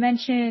 and you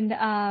mentioned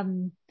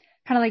kind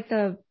of like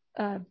the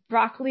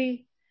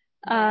broccoli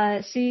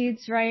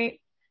seeds, right?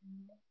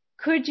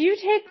 Could you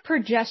take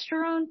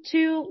progesterone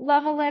to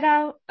level it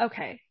out?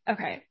 Okay.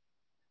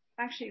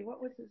 Actually,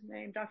 what was his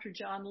name? Dr.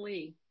 John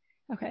Lee.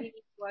 Okay. He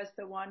was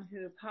the one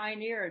who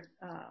pioneered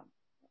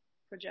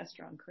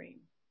progesterone cream.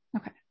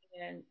 Okay.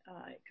 And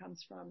it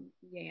comes from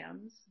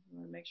yams. You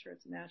want to make sure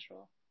it's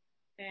natural.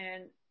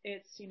 And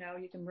it's,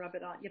 you can rub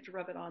it on. You have to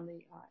rub it on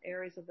the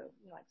areas of the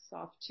like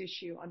soft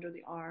tissue under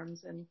the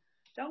arms, and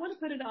don't want to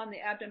put it on the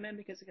abdomen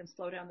because it can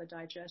slow down the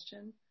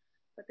digestion.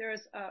 But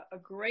there's a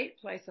great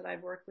place that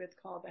I've worked with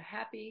called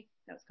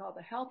it's called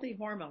the Healthy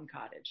Hormone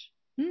Cottage.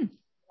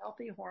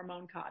 Healthy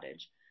Hormone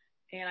Cottage.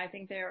 And I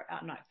think they are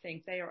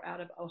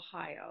out of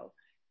Ohio,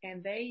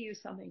 and they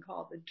use something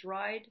called the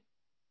dried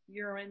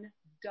urine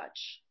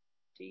Dutch,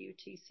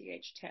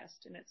 DUTCH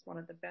test, and it's one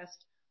of the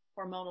best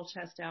hormonal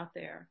tests out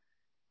there.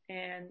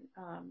 And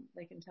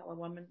they can tell a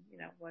woman,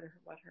 what her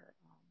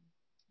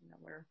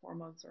where her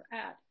hormones are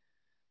at.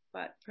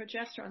 But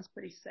progesterone's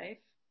pretty safe.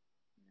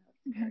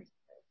 It's very safe.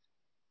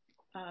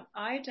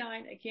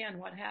 Iodine, again,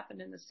 what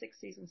happened in the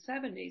 60s and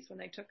 70s when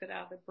they took it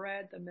out of the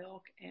bread, the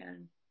milk,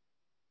 and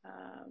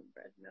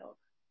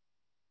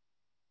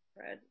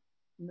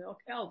the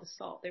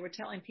salt. They were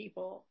telling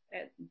people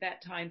at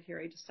that time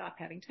period to stop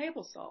having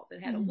table salt.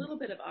 It had a little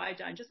bit of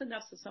iodine, just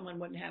enough so someone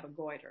wouldn't have a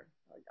goiter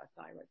or a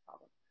thyroid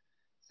problem.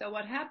 So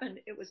what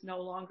happened, it was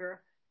no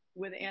longer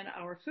within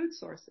our food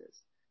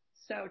sources.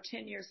 So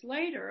 10 years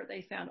later,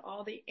 they found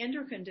all the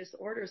endocrine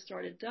disorders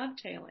started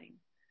dovetailing.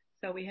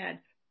 So we had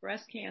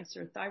breast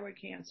cancer, thyroid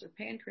cancer,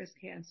 pancreas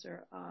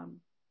cancer,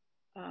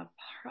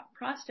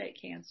 prostate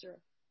cancer,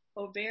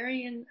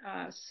 ovarian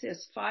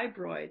cysts,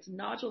 fibroids,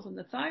 nodules in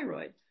the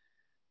thyroid.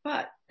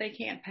 But they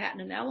can't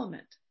patent an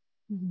element.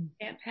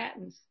 They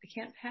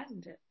can't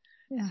patent it.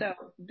 Yeah.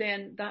 So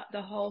then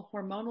the whole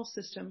hormonal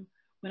system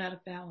went out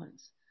of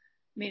balance.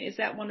 I mean, is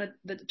that one of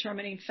the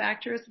determining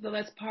factors? Well,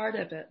 that's part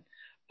of it.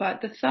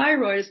 But the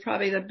thyroid is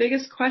probably the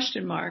biggest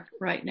question mark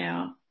right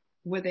now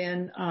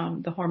within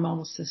the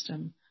hormonal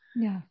system.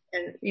 Yeah.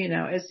 And,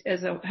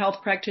 as a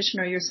health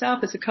practitioner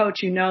yourself, as a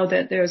coach,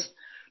 that there's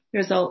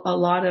a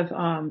lot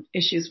of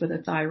issues with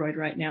the thyroid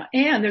right now.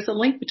 And there's a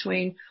link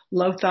between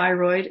low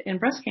thyroid and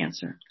breast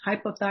cancer,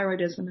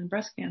 hypothyroidism and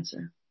breast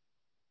cancer.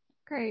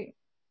 Great.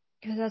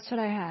 Because that's what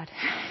I had.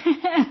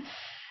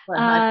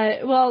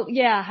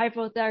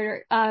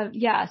 Hypothyroid.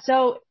 Yeah.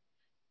 So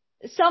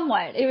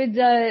somewhat. It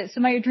was,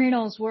 so my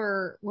adrenals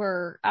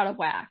were out of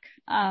whack.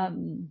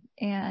 And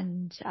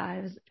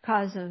it was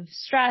because of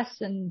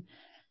stress and,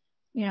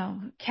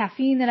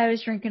 caffeine that I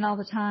was drinking all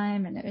the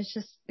time. And it was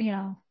just,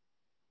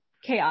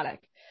 chaotic.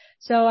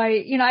 So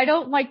I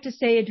don't like to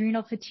say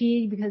adrenal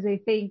fatigue because I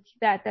think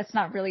that that's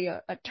not really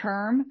a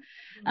term.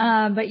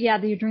 But yeah,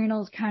 the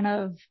adrenals kind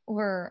of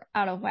were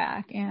out of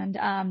whack, and,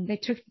 they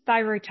took the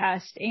thyroid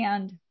test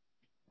and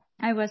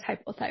I was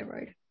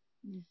hypothyroid.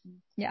 Mm-hmm.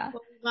 Yeah.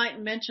 Well, we might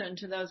mention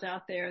to those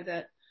out there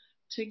that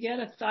to get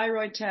a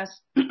thyroid test,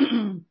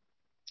 if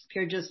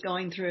you're just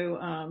going through,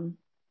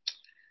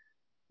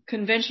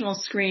 conventional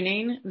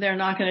screening, they're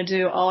not going to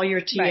do all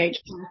your TH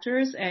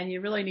factors, and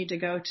you really need to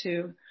go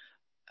to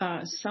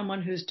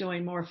someone who's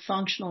doing more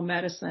functional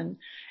medicine.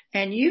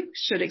 And you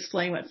should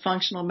explain what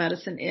functional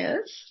medicine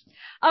is.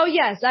 Oh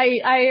yes, I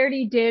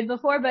already did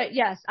before, but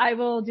yes, I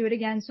will do it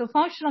again. So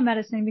functional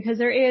medicine, because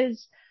there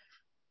is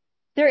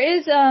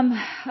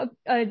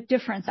a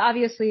difference,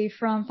 obviously,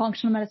 from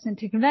functional medicine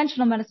to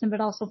conventional medicine, but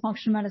also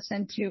functional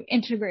medicine to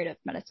integrative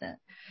medicine.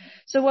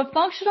 So what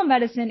functional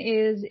medicine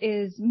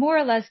is more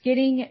or less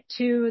getting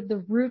to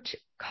the root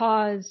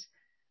cause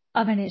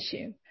of an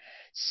issue.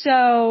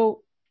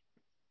 So,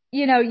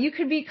 you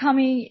could be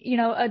coming,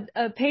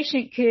 a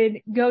patient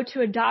could go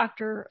to a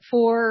doctor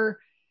for,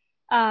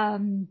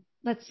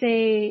 let's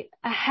say,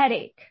 a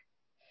headache.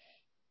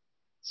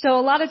 So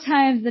a lot of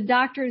times the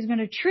doctor is going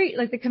to treat,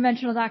 like the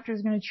conventional doctor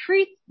is going to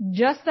treat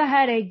just the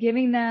headache,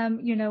 giving them,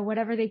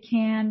 whatever they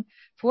can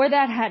for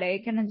that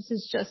headache. And this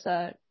is just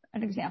an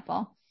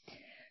example.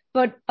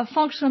 But a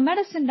functional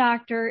medicine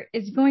doctor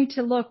is going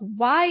to look,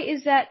 why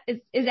is that,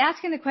 is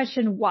asking the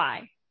question,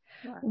 why?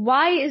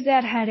 Why is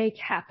that headache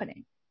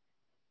happening?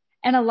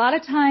 And a lot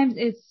of times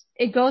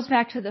it goes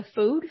back to the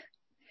food.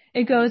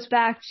 It goes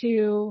back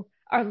to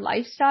our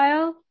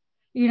lifestyle,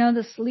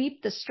 the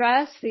sleep, the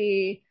stress,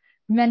 the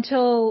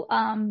mental,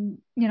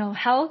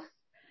 health,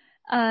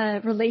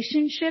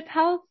 relationship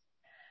health.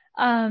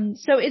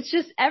 So it's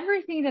just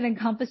everything that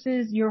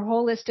encompasses your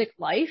holistic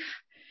life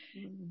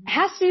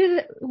has to do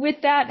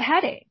with that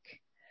headache.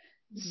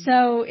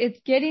 So it's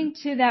getting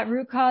to that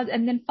root cause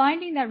and then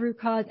finding that root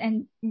cause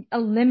and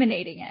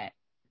eliminating it.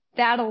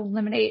 That'll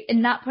eliminate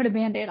and not put a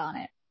Band-Aid on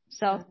it.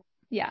 So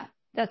yeah,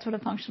 that's what a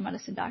functional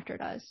medicine doctor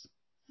does.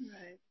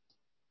 Right.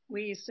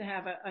 We used to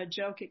have a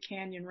joke at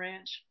Canyon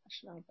Ranch. I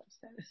should know what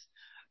that is.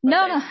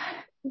 No.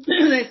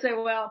 They say,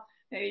 well,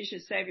 maybe you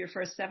should save your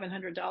first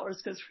 $700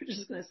 because we're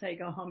just going to say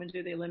go home and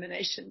do the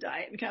elimination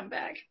diet and come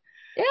back.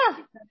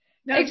 Yeah.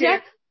 No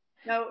exactly.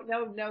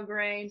 No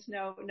grains,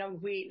 no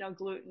wheat, no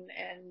gluten,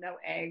 and no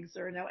eggs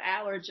or no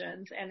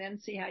allergens, and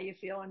then see how you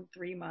feel in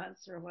 3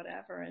 months or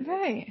whatever. And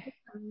it's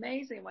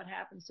amazing what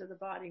happens to the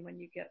body when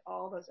you get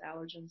all those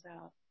allergens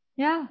out.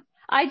 Yeah.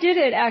 I did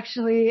it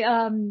actually,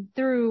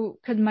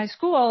 cause my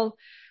school,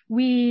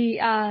 we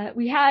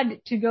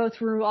had to go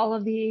through all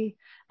of the,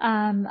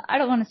 I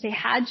don't want to say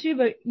had to,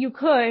 but you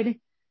could,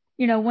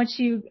 once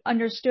you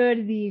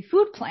understood the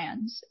food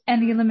plans,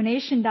 and the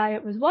elimination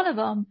diet was one of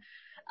them.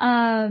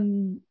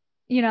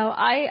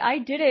 I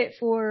did it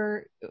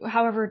for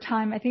however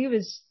time. I think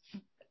it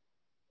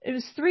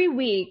was 3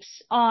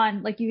 weeks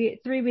on, like you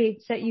get 3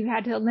 weeks that you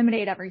had to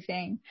eliminate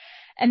everything.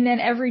 And then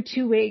every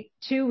 2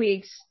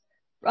 weeks,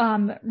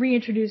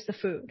 reintroduce the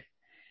food.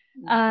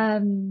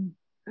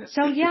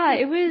 So yeah,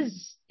 it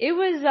was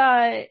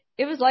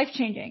life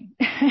changing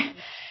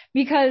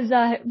because,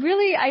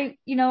 really, I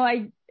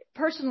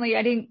personally,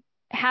 I didn't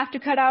have to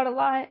cut out a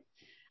lot,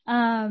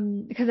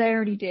 because I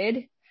already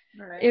did.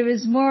 Right. It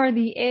was more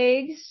the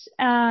eggs.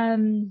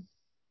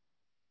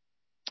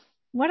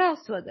 What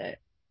else was it?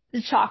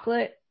 The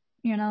chocolate,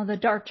 the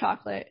dark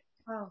chocolate.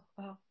 Oh.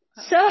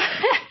 So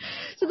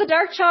the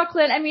dark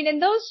chocolate,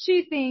 and those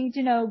two things,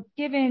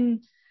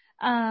 given,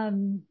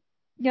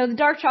 the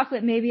dark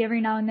chocolate maybe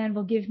every now and then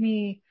will give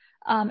me,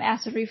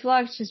 acid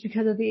reflux just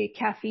because of the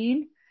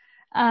caffeine.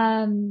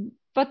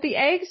 But the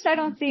eggs, I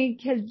don't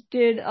think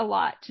did a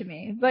lot to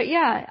me. But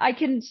yeah, I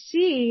can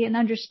see and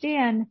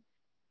understand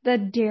the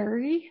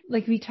dairy,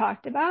 like we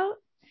talked about,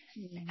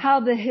 how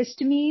the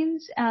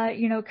histamines,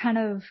 kind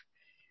of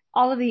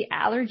all of the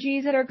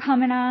allergies that are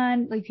coming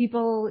on, like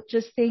people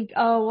just think,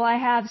 oh, well, I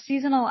have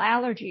seasonal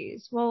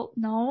allergies. Well,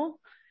 no.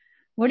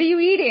 What are you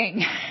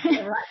eating?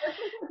 You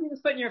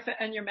just put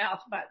in your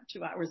mouth about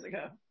 2 hours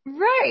ago.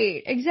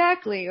 Right,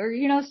 exactly. Or,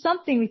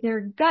 something with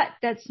your gut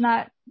that's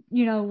not,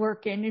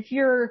 working.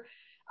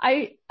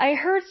 I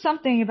heard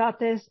something about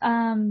this.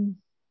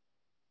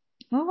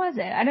 What was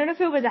it? I don't know if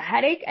it was a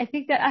headache. I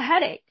think that a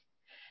headache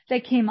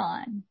that came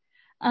on.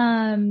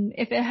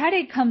 If a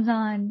headache comes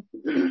on,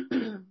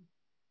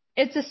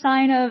 it's a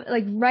sign of,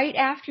 like, right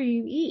after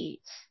you eat.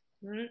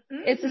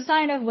 It's a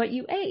sign of what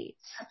you ate.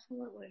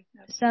 Absolutely.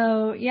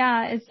 So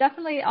yeah, it's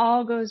definitely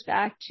all goes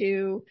back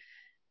to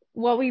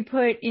what we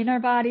put in our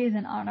bodies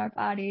and on our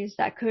bodies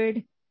that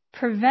could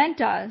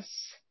prevent us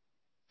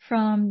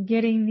from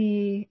getting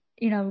the,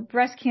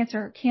 breast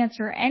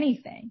cancer,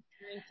 anything.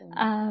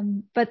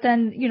 But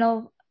then,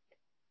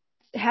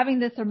 having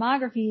the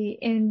thermography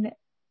in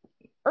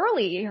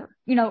early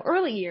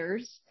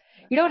years.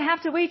 You don't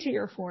have to wait till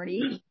you're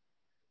 40.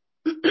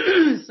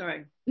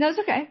 Sorry. No, it's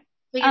okay.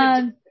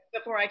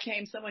 Before I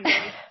came, someone gave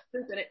me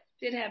soup and it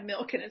did have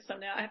milk in it, so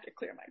now I have to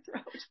clear my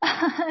throat.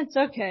 It's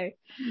okay.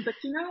 But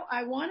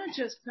I want to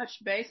just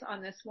touch base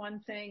on this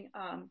one thing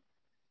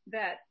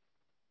that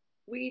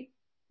you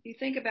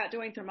think about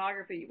doing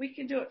thermography. We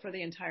can do it for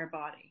the entire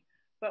body,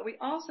 but we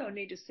also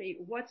need to see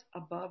what's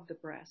above the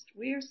breast.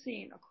 We are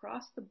seeing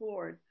across the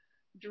board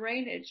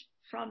drainage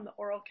from the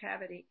oral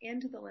cavity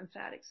into the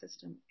lymphatic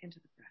system into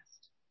the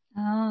breast.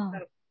 Oh.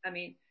 So, I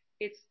mean,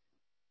 it's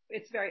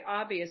very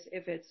obvious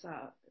if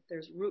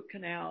there's root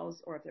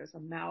canals or if there's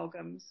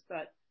amalgams,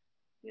 but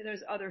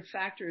there's other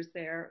factors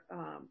there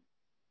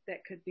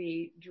that could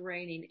be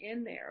draining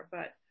in there.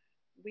 But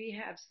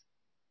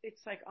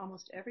it's like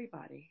almost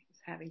everybody is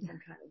having some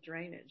kind of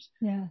drainage.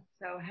 Yeah.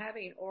 So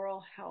having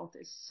oral health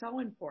is so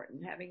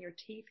important. Having your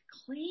teeth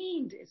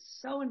cleaned is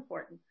so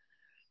important.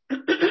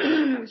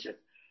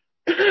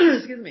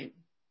 Excuse me.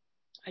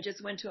 I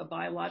just went to a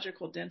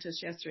biological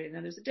dentist yesterday.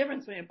 Now, there's a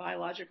difference between a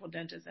biological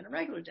dentist and a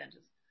regular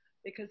dentist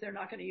because they're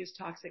not going to use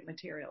toxic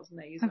materials, and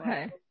they use a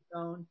lot of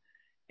ozone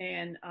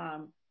and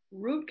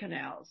root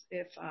canals.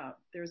 If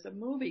there's a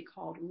movie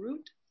called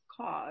Root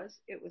Cause,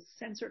 it was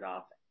censored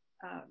off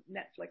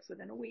Netflix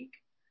within a week,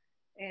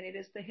 and it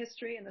is the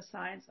history and the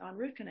science on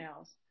root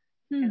canals.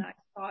 And I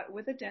saw it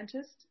with a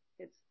dentist.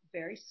 It's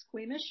very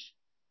squeamish,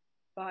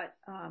 but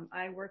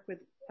I work with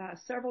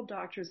several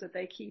doctors that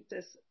they keep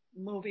this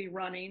movie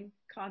running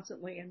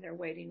constantly in their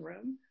waiting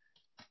room.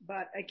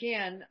 But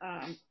again,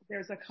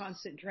 there's a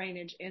constant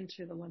drainage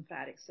into the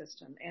lymphatic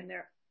system, and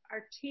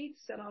our teeth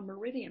sit on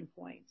meridian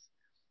points.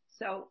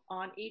 So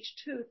on each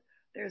tooth,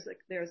 there's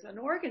an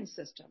organ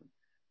system,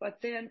 but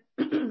then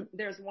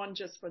there's one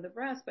just for the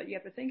breast. But you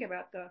have to think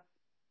about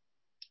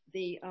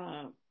the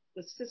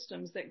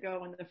systems that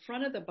go in the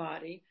front of the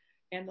body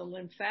and the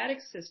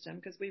lymphatic system,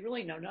 because we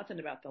really know nothing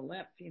about the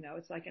lymph.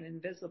 It's like an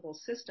invisible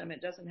system.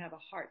 It doesn't have a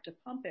heart to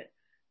pump it.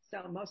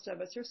 So most of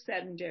us are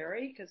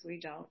sedentary because we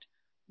don't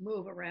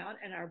move around,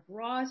 and our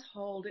bras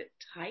hold it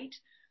tight.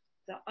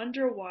 The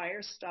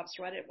underwire stops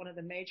right at one of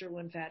the major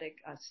lymphatic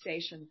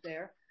stations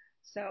there.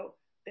 So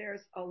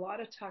there's a lot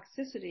of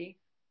toxicity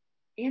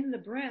in the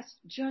breast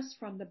just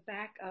from the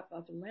backup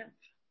of lymph.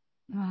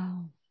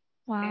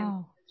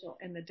 Wow.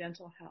 And the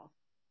dental health.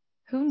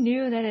 Who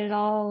knew that it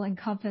all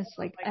encompassed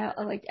like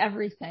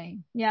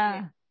everything? Yeah.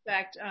 In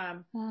fact,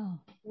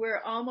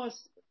 we're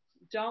almost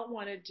don't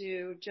want to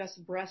do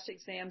just breast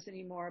exams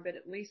anymore, but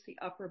at least the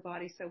upper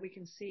body so we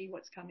can see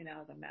what's coming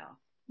out of the mouth.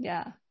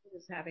 Yeah.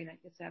 It's having an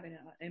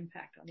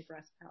impact on the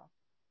breast health.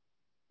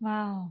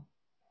 Wow.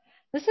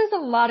 This is a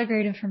lot of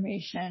great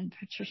information,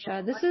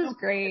 Patricia. This is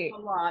great. It's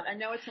a lot. I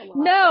know it's a lot.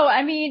 No,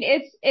 I mean,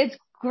 it's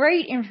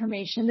great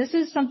information. This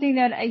is something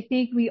that I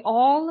think we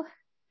all,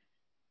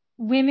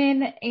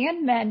 women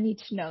and men, need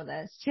to know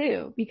this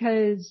too,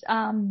 because,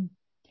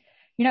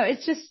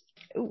 it's just,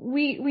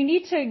 we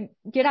need to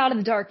get out of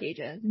the dark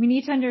ages. We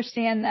need to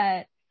understand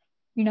that,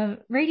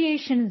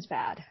 radiation is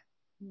bad.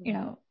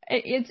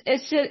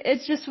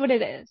 It's just what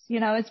it is.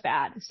 It's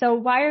bad. So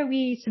why are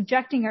we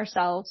subjecting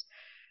ourselves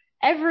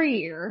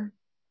every year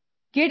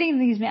getting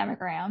these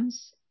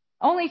mammograms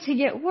only to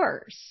get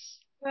worse?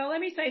 Well,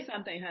 let me say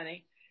something,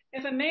 honey.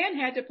 If a man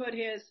had to put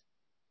his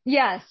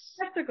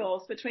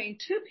testicles between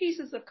two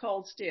pieces of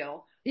cold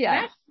steel,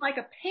 that's like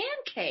a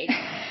pancake.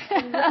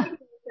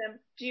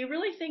 Do you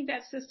really think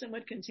that system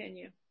would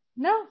continue?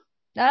 No.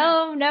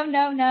 I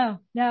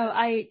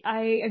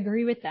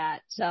agree with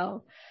that.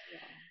 So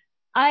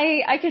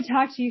I could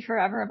talk to you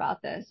forever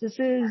about this. This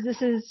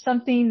is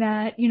something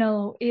that,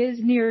 is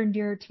near and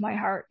dear to my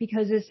heart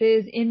because this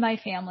is in my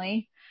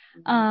family.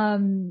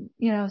 Something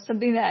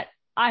that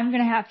I'm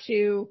going to have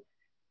to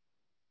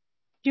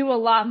do a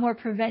lot more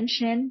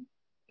prevention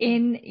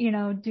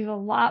do a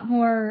lot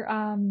more,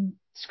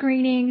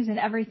 screenings and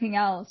everything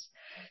else.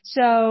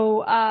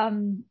 So,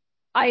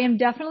 I am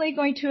definitely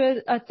going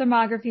to a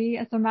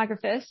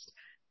thermographist,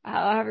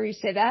 however you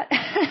say that.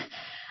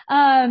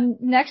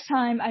 Next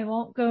time I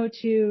won't go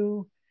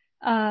to,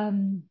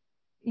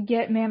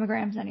 get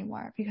mammograms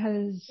anymore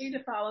because you need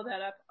to follow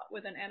that up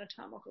with an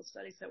anatomical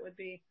study. So it would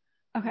be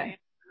an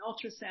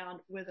ultrasound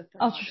with a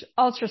thermography.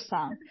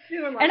 Ultrasound.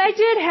 And I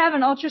did have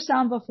an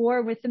ultrasound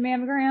before with the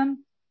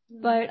mammogram,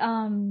 but,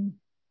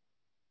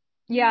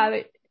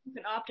 you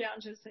can opt out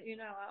and just say,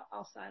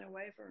 I'll sign a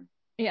waiver.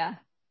 Yeah.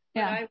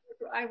 Yeah.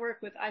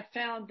 But I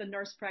found the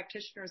nurse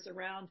practitioners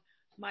around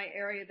my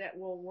area that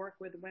will work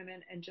with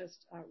women and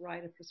just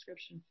write a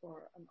prescription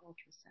for an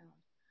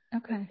ultrasound.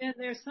 Okay. And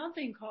there's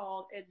something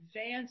called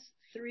advanced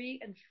 3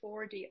 and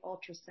 4D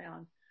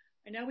ultrasound.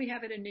 I know we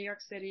have it in New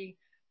York City.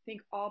 I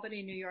think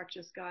Albany, New York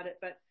just got it,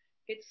 but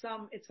it's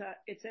an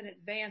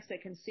advanced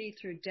that can see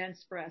through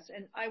dense breasts.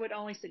 And I would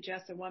only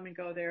suggest a woman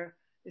go there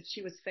if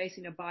she was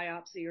facing a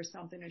biopsy or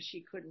something and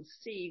she couldn't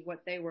see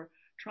what they were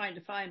trying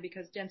to find,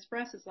 because dense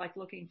breast is like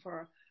looking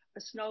for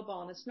a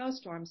snowball in a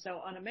snowstorm.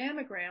 So on a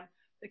mammogram,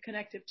 the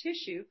connective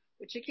tissue,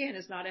 which again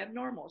is not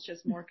abnormal, it's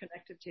just more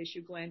connective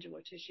tissue,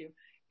 glandular tissue,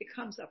 it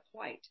comes up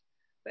white.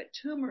 But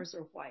tumors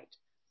are white.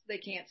 They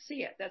can't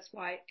see it. That's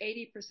why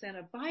 80%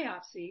 of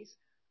biopsies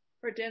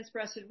for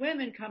dense-breasted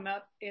women come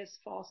up as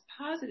false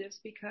positives,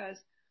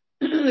 because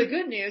the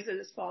good news is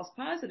it's false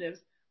positives,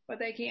 but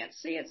they can't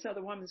see it. So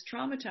the woman's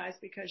traumatized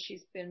because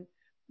she's been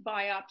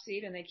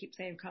biopsied and they keep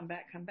saying, come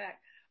back, come back.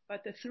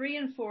 But the 3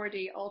 and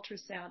 4D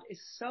ultrasound is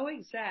so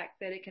exact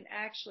that it can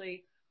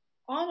actually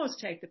almost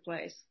take the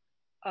place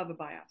of a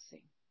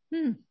biopsy.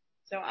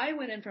 So I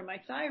went in for my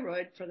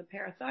thyroid, for the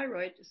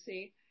parathyroid, to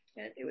see,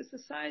 and it was the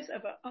size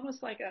of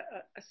almost like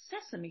a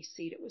sesame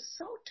seed. It was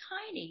so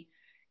tiny.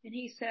 And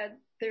he said,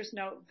 there's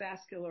no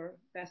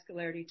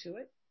vascularity to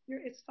it.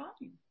 It's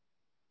fine.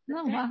 Oh,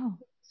 That's wow. how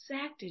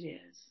exact it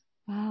is.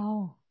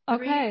 Wow.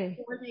 Okay.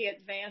 340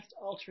 advanced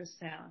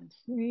ultrasound.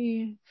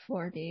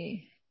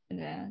 340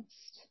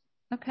 advanced.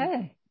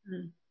 Okay.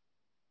 Mm-hmm.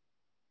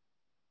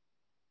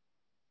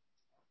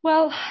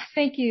 Well,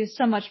 thank you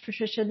so much,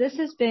 Patricia. This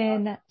has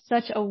been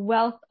such a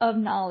wealth of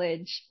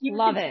knowledge.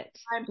 Love it.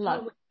 I'm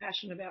totally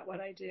passionate about what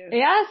I do.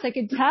 Yes, I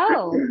could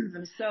tell.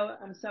 I'm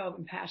so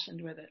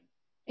impassioned with it.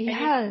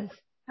 Yes.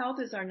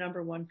 Health is our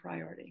number one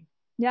priority.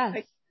 Yes.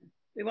 Like,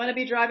 we want to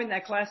be driving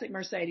that classic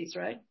Mercedes,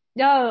 right?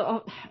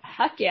 Oh,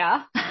 heck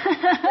yeah.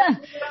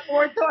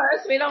 Ford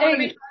Taurus. We don't want to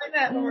be driving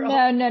that.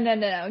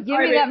 No. Give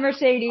me that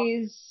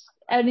Mercedes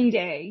any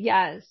day.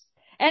 Yes.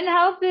 And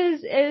health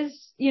is,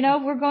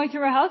 we're going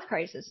through a health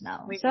crisis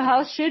now. So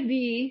health should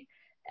be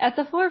at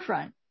the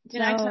forefront.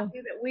 And I tell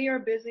you that we are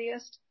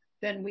busiest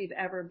than we've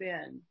ever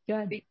been.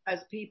 Good.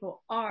 Because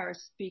people are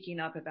speaking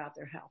up about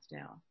their health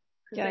now.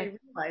 Because they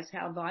realize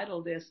how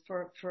vital it is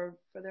for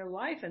their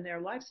life and their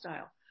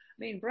lifestyle. I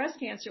mean, breast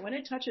cancer, when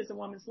it touches a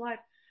woman's life,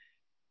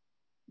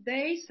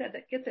 they said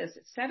that, get this,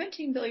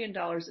 $17 billion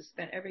is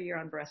spent every year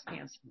on breast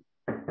cancer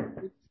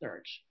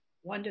research.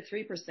 1 to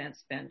 3%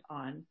 spent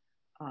on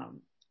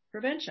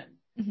prevention.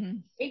 Mm-hmm.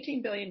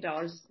 $18 billion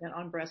is spent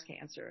on breast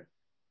cancer.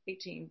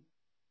 And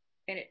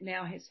it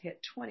now has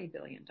hit $20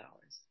 billion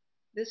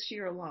this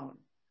year alone.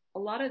 A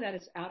lot of that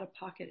is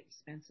out-of-pocket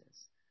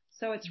expenses.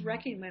 So it's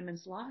wrecking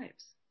women's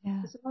lives.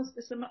 Yeah.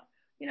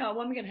 A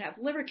woman can have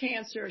liver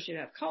cancer, she'd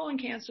have colon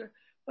cancer.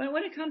 But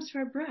when it comes to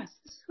our breasts,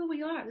 this is who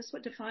we are. This is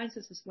what defines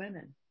us as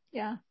women.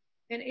 Yeah.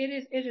 And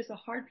it is a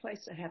hard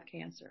place to have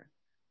cancer.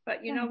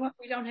 But you know what?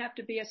 We don't have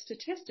to be a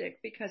statistic,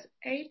 because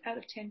 8 out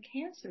of 10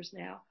 cancers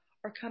now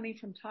are coming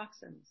from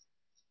toxins.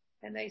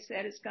 And they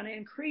said it's going to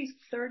increase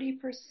 30%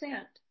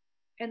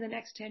 in the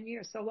next 10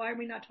 years. So why are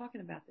we not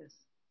talking about this?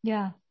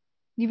 Yeah.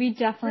 We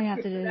definitely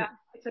have to do it.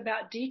 It's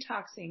about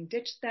detoxing.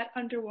 Ditch that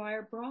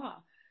underwire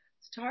bra.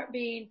 Start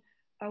being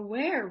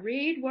aware.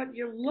 Read what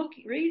you're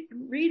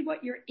read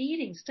what you're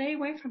eating. Stay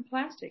away from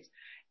plastics.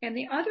 And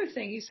the other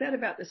thing you said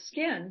about the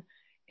skin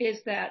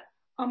is that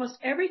almost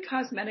every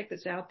cosmetic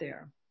that's out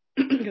there,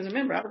 because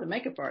remember, I was a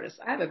makeup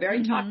artist. I have a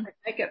very toxic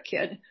makeup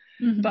kit,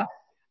 but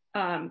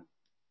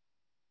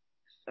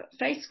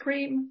face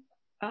cream,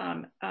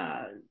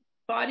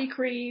 body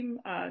cream,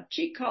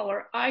 cheek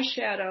color,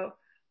 eyeshadow,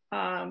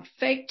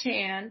 fake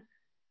tan,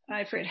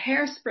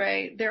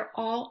 hairspray, they're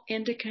all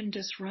endocrine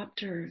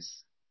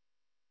disruptors.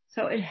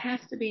 So it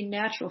has to be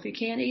natural. If you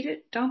can't eat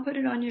it, don't put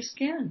it on your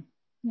skin.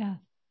 Yeah.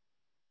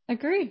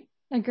 Agree.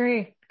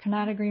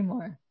 Cannot agree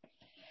more.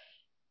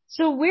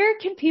 So where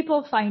can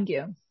people find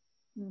you?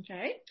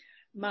 Okay.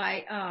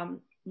 My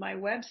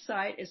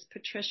website is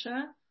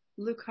Patricia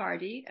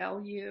Luccardi,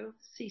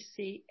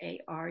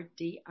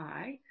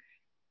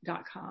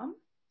 LUCCARDI.com.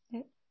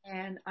 Okay.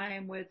 And I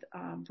am with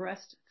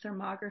Breast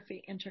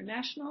Thermography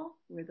International.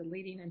 We're the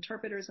leading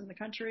interpreters in the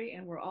country,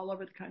 and we're all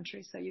over the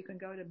country. So you can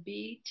go to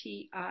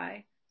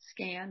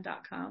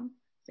btiscan.com,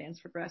 stands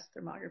for Breast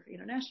Thermography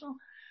International,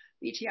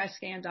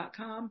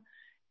 btiscan.com,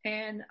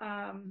 and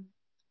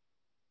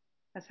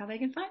that's how they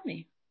can find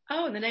me.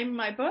 Oh, and the name of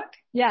my book?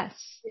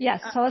 Yes.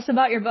 Tell us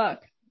about your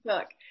book.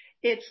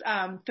 It's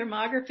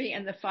Thermography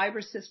and the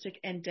Fibrocystic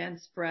and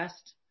Dense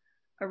Breast,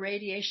 a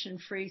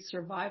radiation-free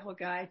survival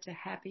guide to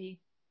happy,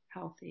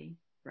 healthy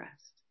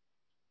breast.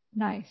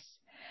 Nice.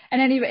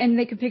 And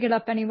they can pick it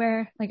up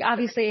anywhere, like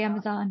obviously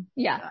Amazon.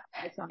 Yeah.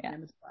 It's on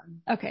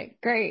Amazon. Okay,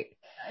 great.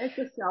 It's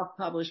a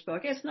self-published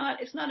book. It's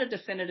not a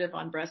definitive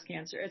on breast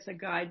cancer. It's a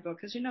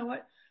guidebook, because you know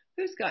what?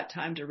 Who's got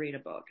time to read a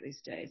book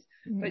these days?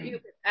 But you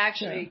can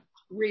actually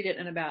read it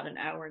in about an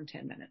hour and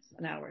 10 minutes,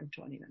 an hour and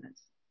 20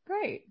 minutes.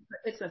 Great.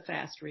 It's a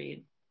fast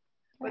read.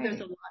 But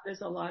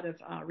there's a lot of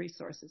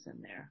resources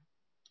in there.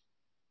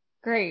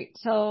 Great.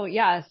 So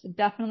yes,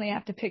 definitely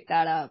have to pick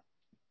that up.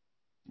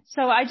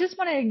 So I just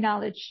want to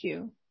acknowledge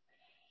you.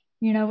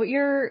 You know,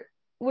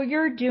 what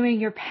you're doing,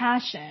 your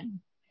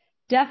passion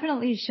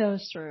definitely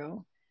shows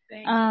through.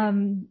 Thank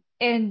you.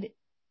 And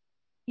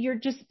you're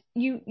just,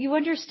 you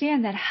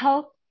understand that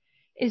health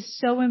is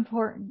so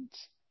important.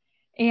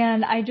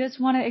 And I just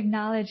want to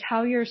acknowledge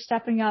how you're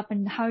stepping up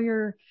and how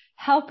you're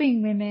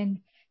helping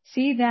women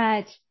see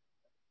that,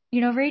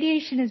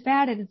 radiation is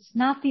bad and it's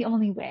not the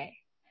only way.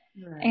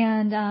 Right.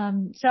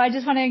 And so I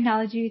just want to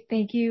acknowledge you.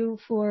 Thank you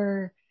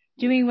for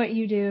doing what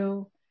you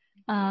do.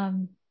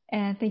 And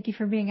thank you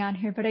for being on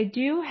here. But I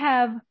do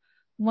have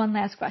one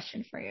last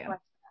question for you.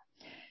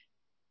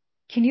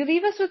 Can you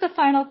leave us with a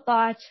final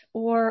thought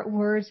or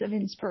words of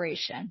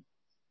inspiration?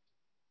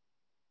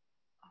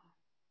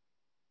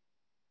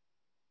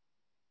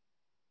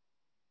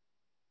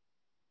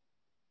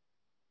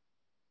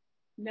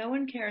 No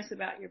one cares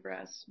about your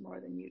breasts more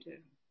than you do.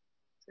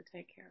 So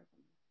take care of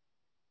them.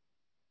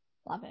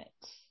 Love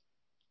it.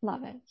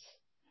 Love it.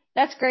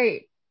 That's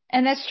great.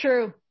 And that's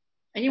true.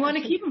 And you want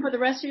to keep them for the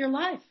rest of your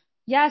life.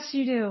 Yes,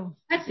 you do.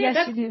 That's it.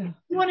 Yes, you do.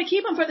 You want to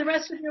keep them for the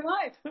rest of your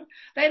life.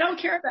 They don't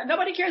care about,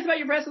 nobody cares about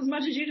your breasts as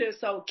much as you do.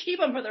 So keep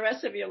them for the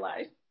rest of your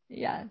life.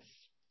 Yes.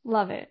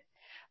 Love it.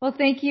 Well,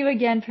 thank you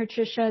again,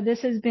 Patricia.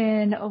 This has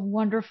been a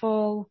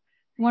wonderful,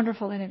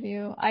 wonderful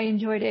interview. I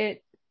enjoyed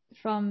it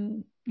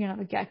from,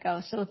 the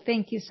get-go. So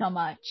thank you so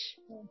much.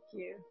 Thank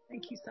you.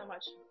 Thank you so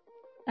much.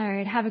 All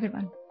right. Have a good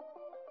one.